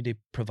continue to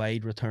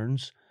provide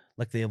returns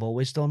like they have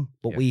always done.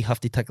 But we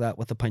have to take that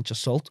with a pinch of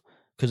salt,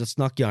 because it's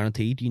not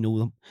guaranteed.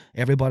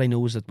 Everybody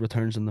knows that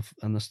returns in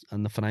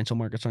the financial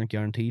markets aren't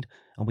guaranteed,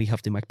 and we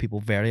have to make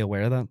people very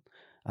aware of that.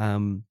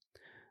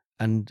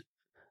 And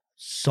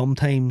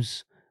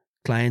sometimes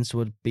clients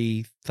would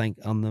think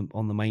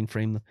on the mind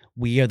frame that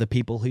we are the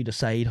people who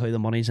decide how the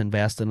money's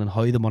invested and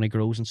how the money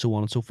grows and so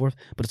on and so forth.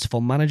 But it's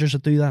fund managers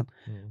that do that.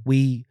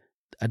 We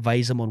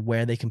advise them on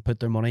where they can put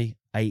their money,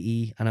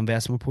 i.e. an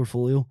investment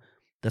portfolio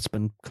that's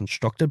been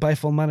constructed by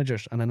fund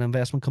managers and an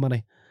investment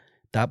committee.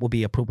 That will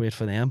be appropriate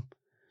for them.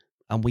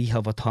 And we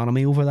have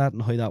autonomy over that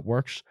and how that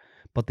works.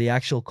 But the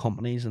actual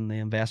companies and the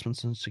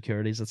investments and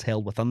securities that's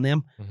held within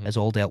them is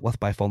all dealt with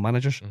by fund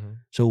managers.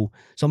 So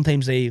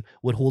sometimes they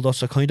would hold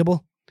us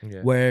accountable,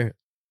 where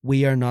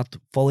we are not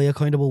fully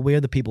accountable.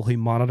 We're the people who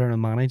monitor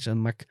and manage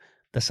and make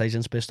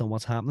decisions based on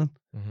what's happening.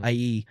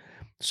 I.e.,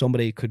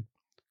 somebody could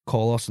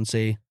call us and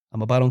say,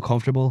 I'm a bit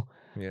uncomfortable.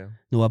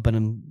 No,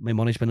 my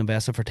money's been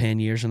invested for 10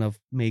 years and I've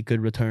made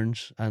good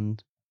returns,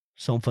 and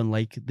something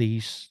like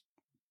these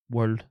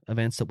world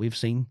events that we've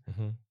seen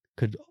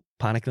could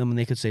panic them, and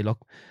they could say,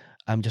 look,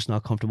 I'm just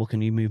not comfortable.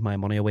 Can you move my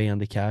money away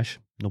into cash?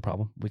 No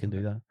problem. We can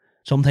do that.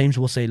 Sometimes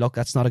we'll say, look,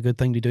 that's not a good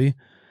thing to do,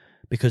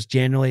 because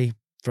generally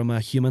from a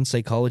human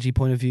psychology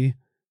point of view,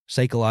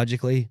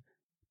 psychologically,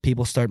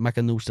 people start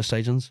making those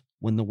decisions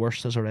when the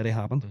worst has already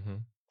happened.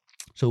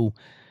 So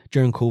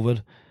during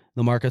COVID,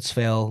 the markets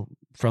fell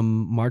from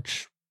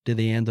March to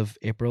the end of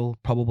April,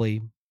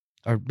 probably,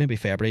 or maybe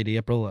February to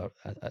April.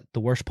 At the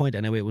worst point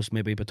anyway, it was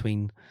maybe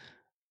between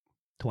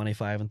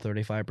 25 and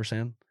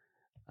 35%.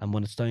 And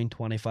when it's down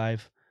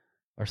 25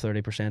 or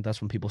 30%,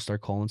 that's when people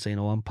start calling saying,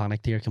 oh, I'm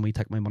panicked here. Can we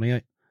take my money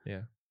out?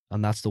 Yeah.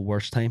 And that's the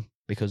worst time,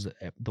 because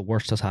the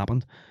worst has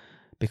happened,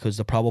 because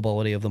the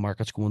probability of the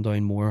markets going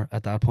down more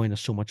at that point is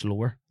so much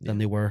lower than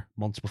they were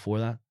months before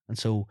that. And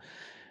so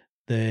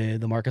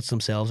the markets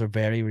themselves are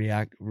very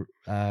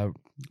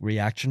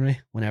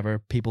reactionary whenever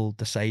people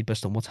decide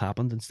based on what's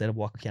happened instead of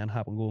what can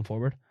happen going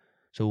forward.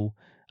 So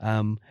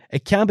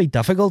it can be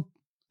difficult,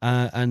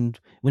 and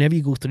whenever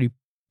you go through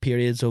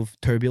periods of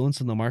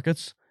turbulence in the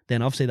markets,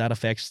 then obviously that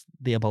affects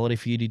the ability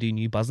for you to do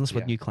new business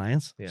with new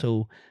clients. Yeah.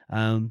 So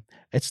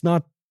it's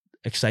not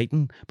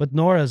exciting, but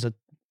nor is it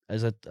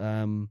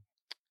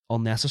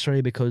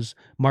unnecessary, because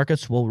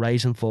markets will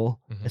rise and fall.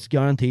 It's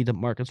guaranteed that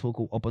markets will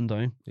go up and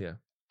down. Yeah.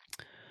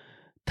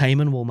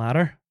 Timing will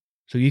matter.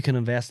 So you can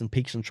invest in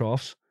peaks and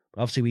troughs.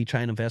 Obviously, we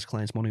try and invest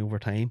clients' money over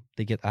time.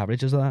 They get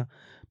averages of that.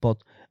 But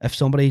if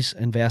somebody's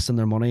investing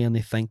their money and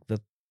they think that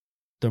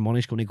their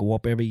money's going to go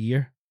up every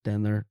year,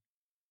 then they're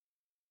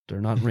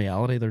not in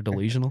reality. They're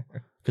delusional,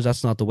 because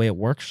that's not the way it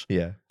works.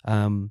 Yeah.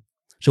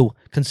 So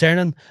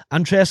concerning,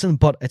 interesting,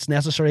 but it's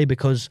necessary,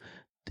 because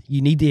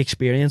you need the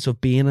experience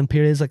of being in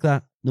periods like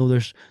that. No,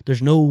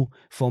 there's no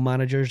fund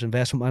managers,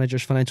 investment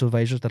managers, financial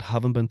advisors that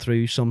haven't been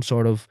through some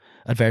sort of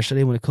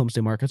adversity when it comes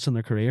to markets in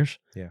their careers.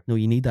 Yeah. No,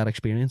 you need that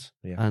experience.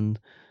 Yeah. And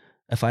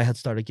if I had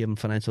started giving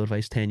financial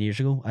advice 10 years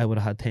ago, I would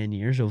have had 10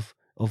 years of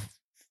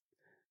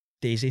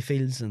daisy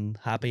fields and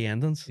happy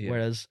endings. Yeah.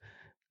 Whereas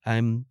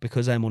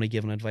because I'm only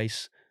giving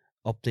advice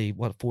up to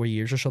 4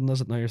 years or something, is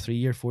it now, or 3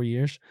 years, 4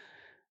 years?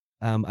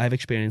 I've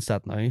experienced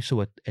that now,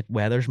 so it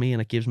weathers me,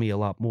 and it gives me a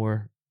lot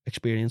more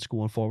experience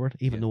going forward,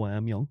 even though I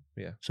am young.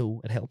 Yeah.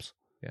 So it helps.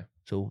 Yeah.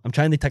 So I'm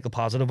trying to take the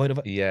positive out of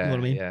it. Yeah. You know what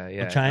I mean?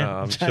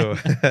 Yeah. I'm sure.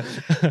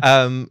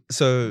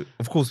 So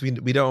of course we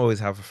don't always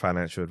have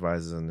financial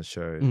advisors on the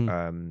show.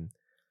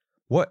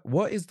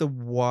 What is the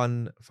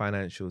one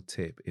financial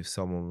tip, if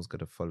someone was going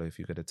to follow, if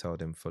you're going to tell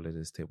them follow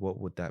this tip, what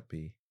would that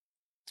be?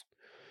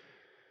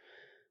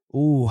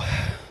 Oh,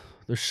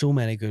 there's so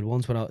many good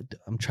ones, but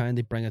I'm trying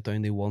to bring it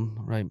down to one,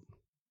 right?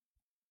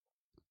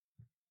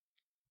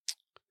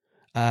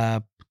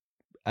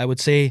 I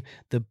would say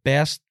the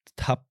best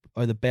tip,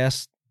 or the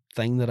best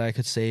thing that I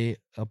could say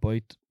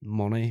about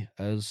money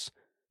is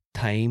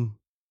time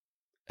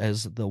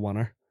is the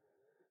winner.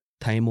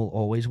 Time will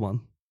always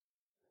win.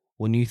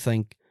 When you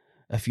think,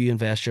 if you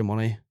invest your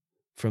money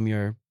from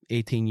you're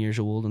 18 years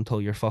old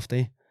until you're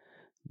 50,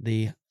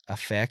 the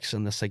effects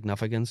and the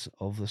significance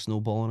of the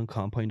snowballing and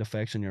compound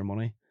effects on your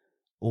money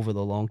over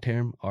the long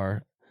term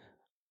are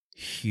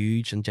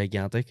huge and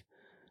gigantic.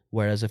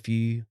 Whereas if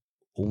you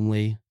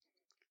only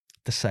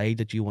decide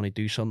that you want to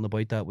do something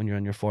about that when you're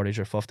in your 40s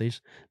or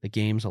 50s, the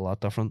game's a lot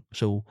different.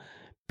 So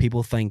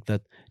people think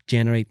that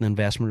generating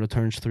investment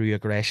returns through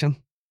aggression,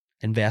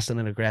 investing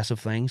in aggressive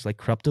things like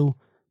crypto,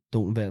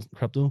 don't invest in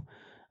crypto.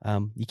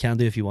 You can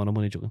do if you want, I'm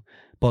only joking.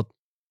 But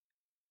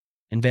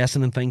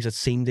investing in things that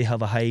seem to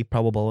have a high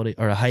probability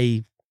or a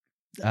high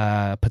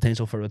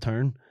potential for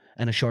return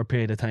in a short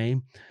period of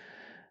time,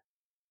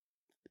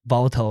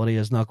 volatility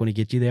is not going to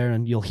get you there.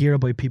 And you'll hear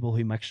about people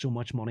who make so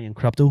much money in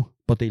crypto,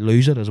 but they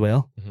lose it as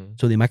well.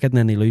 So they make it and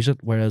then they lose it.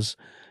 Whereas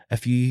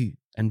if you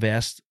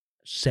invest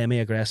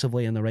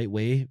semi-aggressively in the right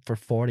way for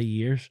 40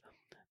 years,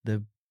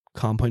 the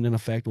compounding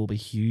effect will be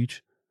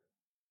huge.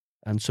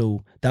 And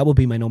so that will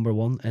be my number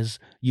one, is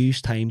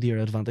use time to your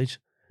advantage.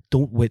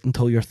 Don't wait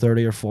until you're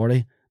 30 or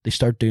 40 to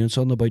start doing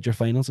something about your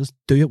finances.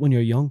 Do it when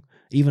you're young,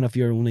 even if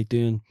you're only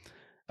doing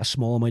a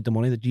small amount of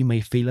money that you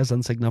may feel is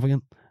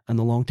insignificant. In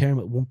the long term,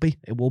 it won't be.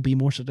 It will be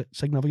more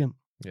significant.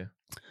 Yeah.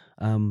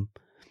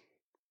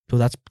 So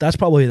that's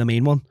probably the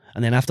main one.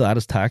 And then after that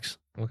is tax.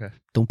 Okay.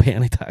 Don't pay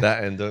any tax.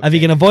 If you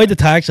can avoid the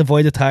tax,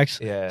 avoid the tax.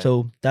 Yeah.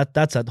 So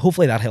that's it.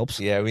 Hopefully that helps.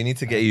 Yeah, we need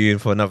to get you in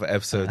for another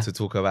episode to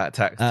talk about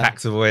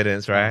tax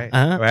avoidance, right?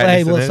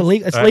 Right. Well,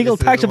 it's legal.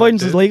 Tax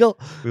avoidance is legal.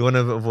 We want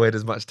to avoid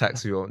as much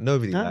tax as we want.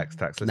 Nobody likes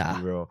tax. Let's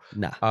be real.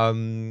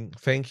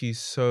 Thank you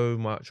so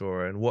much,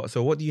 Oren.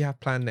 What do you have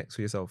planned next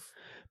for yourself?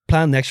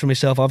 Plan next for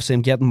myself. Obviously,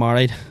 I'm getting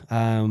married.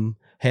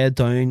 Head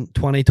down.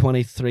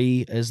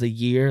 2023 is the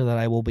year that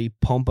I will be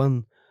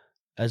pumping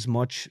as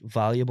much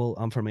valuable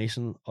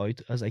information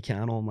out as I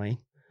can online.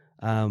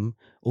 Over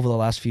the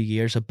last few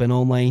years, I've been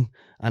online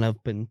and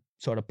I've been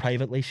sort of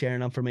privately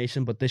sharing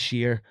information, but this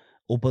year,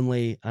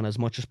 openly and as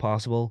much as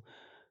possible,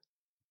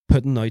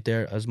 putting out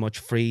there as much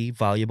free,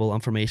 valuable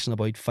information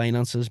about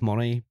finances,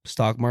 money,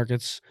 stock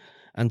markets,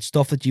 and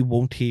stuff that you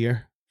won't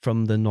hear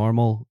from the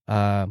normal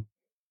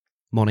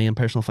money and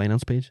personal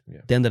finance page. Yeah.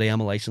 At the end of the day,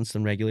 I'm a licensed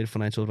and regulated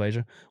financial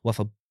advisor with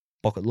a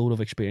bucket load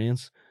of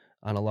experience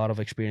and a lot of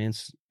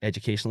experience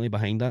educationally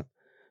behind that.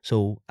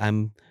 So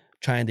I'm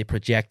trying to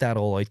project that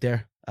all out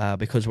there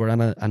because we're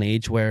in an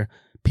age where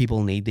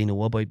people need to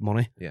know about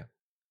money. Yeah.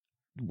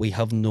 We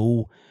have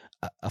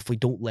if we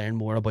don't learn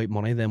more about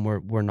money, then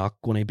we're not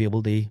going to be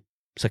able to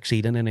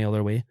succeed in any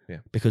other way. Yeah.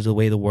 Because the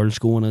way the world's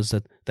going is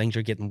that things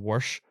are getting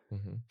worse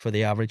for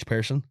the average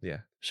person. Yeah.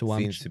 So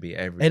seems to be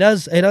every. It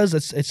is.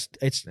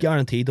 It's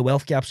guaranteed. The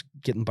wealth gap's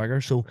getting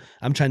bigger. So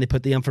I'm trying to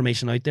put the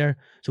information out there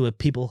so that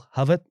people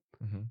have it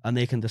and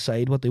they can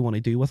decide what they want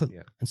to do with it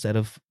instead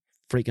of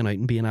freaking out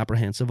and being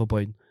apprehensive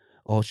about,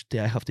 do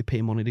I have to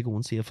pay money to go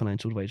and see a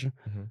financial advisor?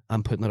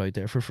 I'm putting it out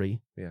there for free.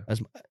 Yeah.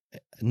 As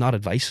not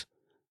advice,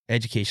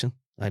 education.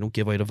 I don't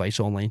give out advice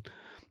online,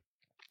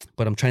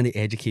 but I'm trying to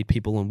educate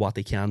people on what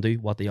they can do,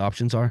 what the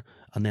options are,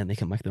 and then they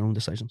can make their own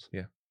decisions.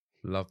 Yeah.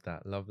 Love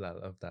that.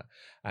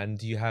 And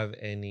do you have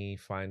any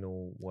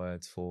final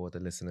words for the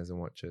listeners and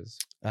watchers?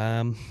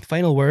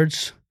 Final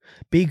words.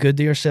 Be good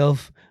to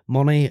yourself.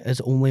 Money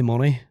is only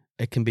money.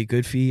 It can be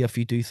good for you if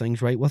you do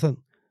things right with it,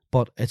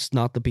 but it's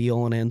not the be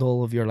all and end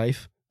all of your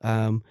life.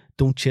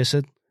 Don't chase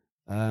it.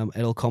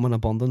 It'll come in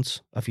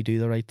abundance if you do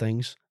the right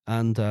things,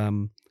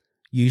 and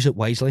use it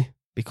wisely,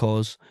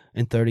 because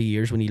in 30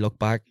 years when you look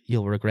back,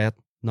 you'll regret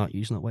not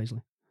using it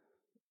wisely.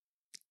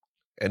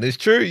 And it's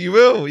true, you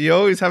will. You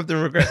always have the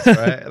regrets,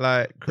 right?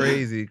 Like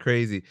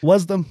crazy.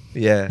 Wisdom.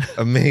 Yeah,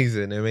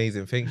 amazing.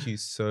 Thank you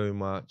so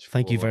much.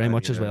 Thank you very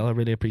much as well. I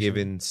really appreciate it.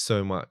 Giving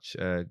so much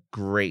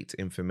great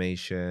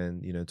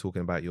information,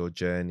 talking about your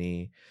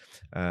journey,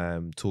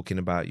 talking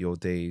about your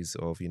days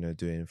of,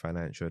 doing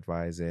financial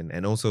advising,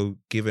 and also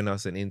giving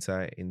us an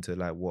insight into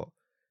like what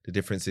the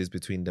difference is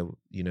between the,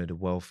 the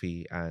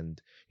wealthy and,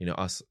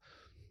 us.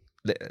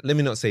 Let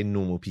me not say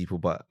normal people,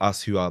 but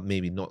us who are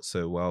maybe not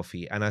so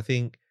wealthy. And I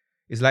think,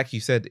 it's like you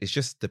said, it's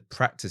just the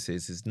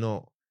practices. It's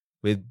not,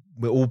 we're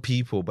all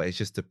people, but it's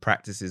just the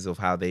practices of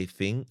how they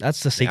think.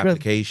 That's the secret. The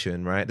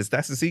application, right?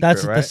 That's the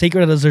secret, Right? The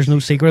secret is there's no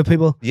secret,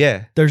 people.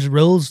 Yeah. There's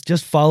rules.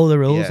 Just follow the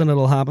rules and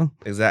it'll happen.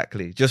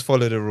 Exactly. Just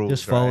follow the rules.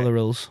 Just follow the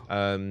rules.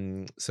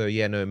 So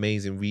yeah, no,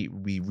 amazing.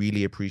 We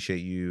really appreciate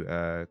you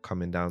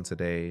coming down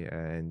today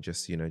and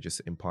just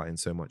imparting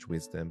so much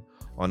wisdom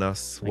on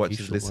us,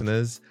 watchers,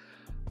 listeners.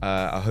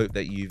 I hope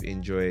that you've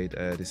enjoyed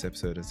this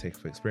episode of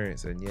Takeoff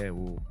Experience, and yeah,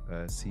 we'll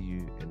see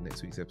you in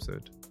next week's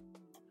episode.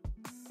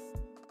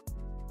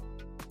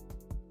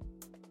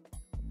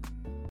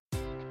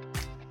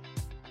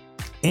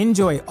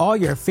 Enjoy all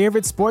your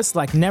favorite sports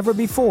like never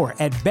before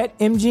at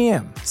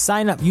BetMGM.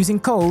 Sign up using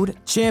code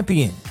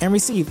CHAMPION and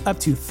receive up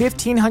to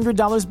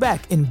 $1,500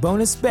 back in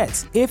bonus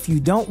bets if you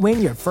don't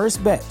win your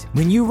first bet.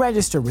 When you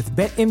register with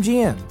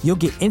BetMGM, you'll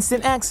get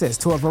instant access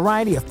to a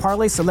variety of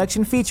parlay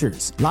selection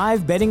features,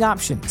 live betting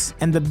options,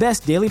 and the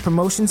best daily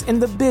promotions in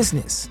the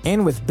business.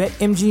 And with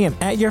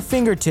BetMGM at your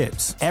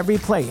fingertips, every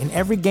play and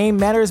every game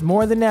matters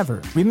more than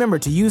ever. Remember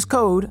to use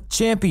code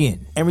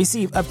CHAMPION and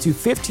receive up to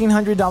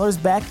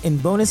 $1,500 back in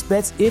bonus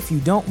bets if you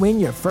don't win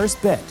your first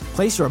bet.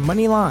 Place your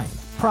money line,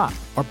 prop,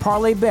 or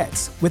parlay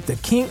bets with the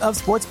king of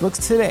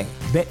sportsbooks today.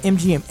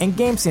 BetMGM and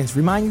GameSense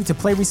remind you to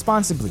play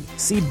responsibly.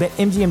 See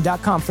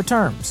BetMGM.com for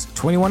terms.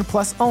 21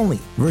 plus only.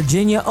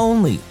 Virginia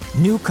only.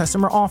 New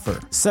customer offer.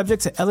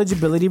 Subject to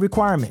eligibility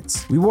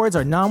requirements. Rewards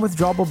are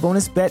non-withdrawable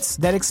bonus bets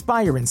that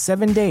expire in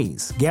 7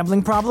 days.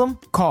 Gambling problem?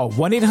 Call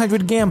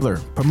 1-800-GAMBLER.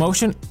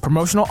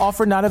 Promotional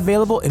offer not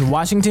available in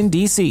Washington,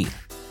 D.C.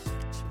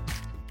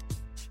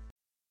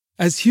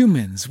 As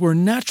humans, we're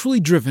naturally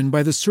driven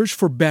by the search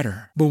for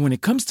better. But when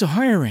it comes to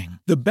hiring,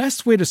 the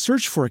best way to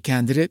search for a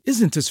candidate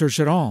isn't to search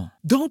at all.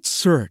 Don't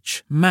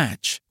search,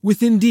 match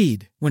with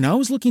Indeed. When I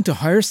was looking to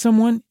hire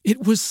someone,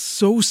 it was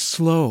so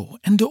slow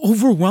and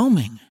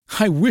overwhelming.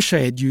 I wish I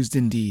had used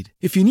Indeed.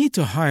 If you need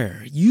to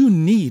hire, you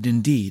need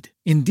Indeed.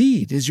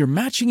 Indeed is your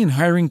matching and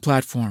hiring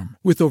platform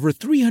with over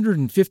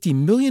 350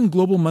 million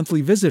global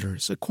monthly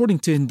visitors, according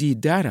to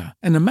Indeed data,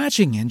 and a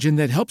matching engine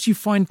that helps you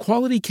find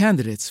quality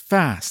candidates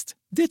fast.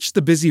 Ditch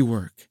the busy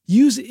work.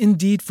 Use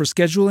Indeed for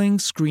scheduling,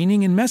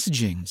 screening, and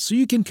messaging so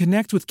you can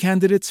connect with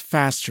candidates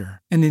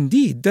faster. And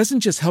Indeed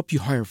doesn't just help you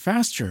hire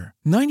faster.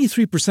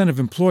 93%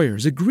 of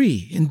employers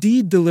agree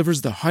Indeed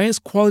delivers the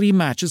highest quality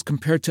matches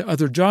compared to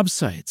other job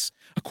sites,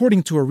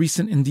 according to a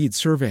recent Indeed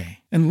survey.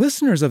 And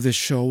listeners of this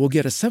show will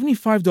get a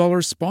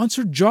 $75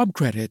 sponsored job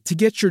credit to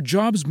get your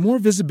jobs more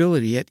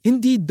visibility at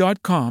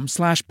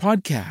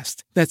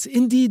Indeed.com/podcast. That's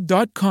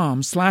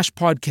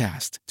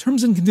Indeed.com/podcast.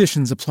 Terms and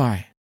conditions apply.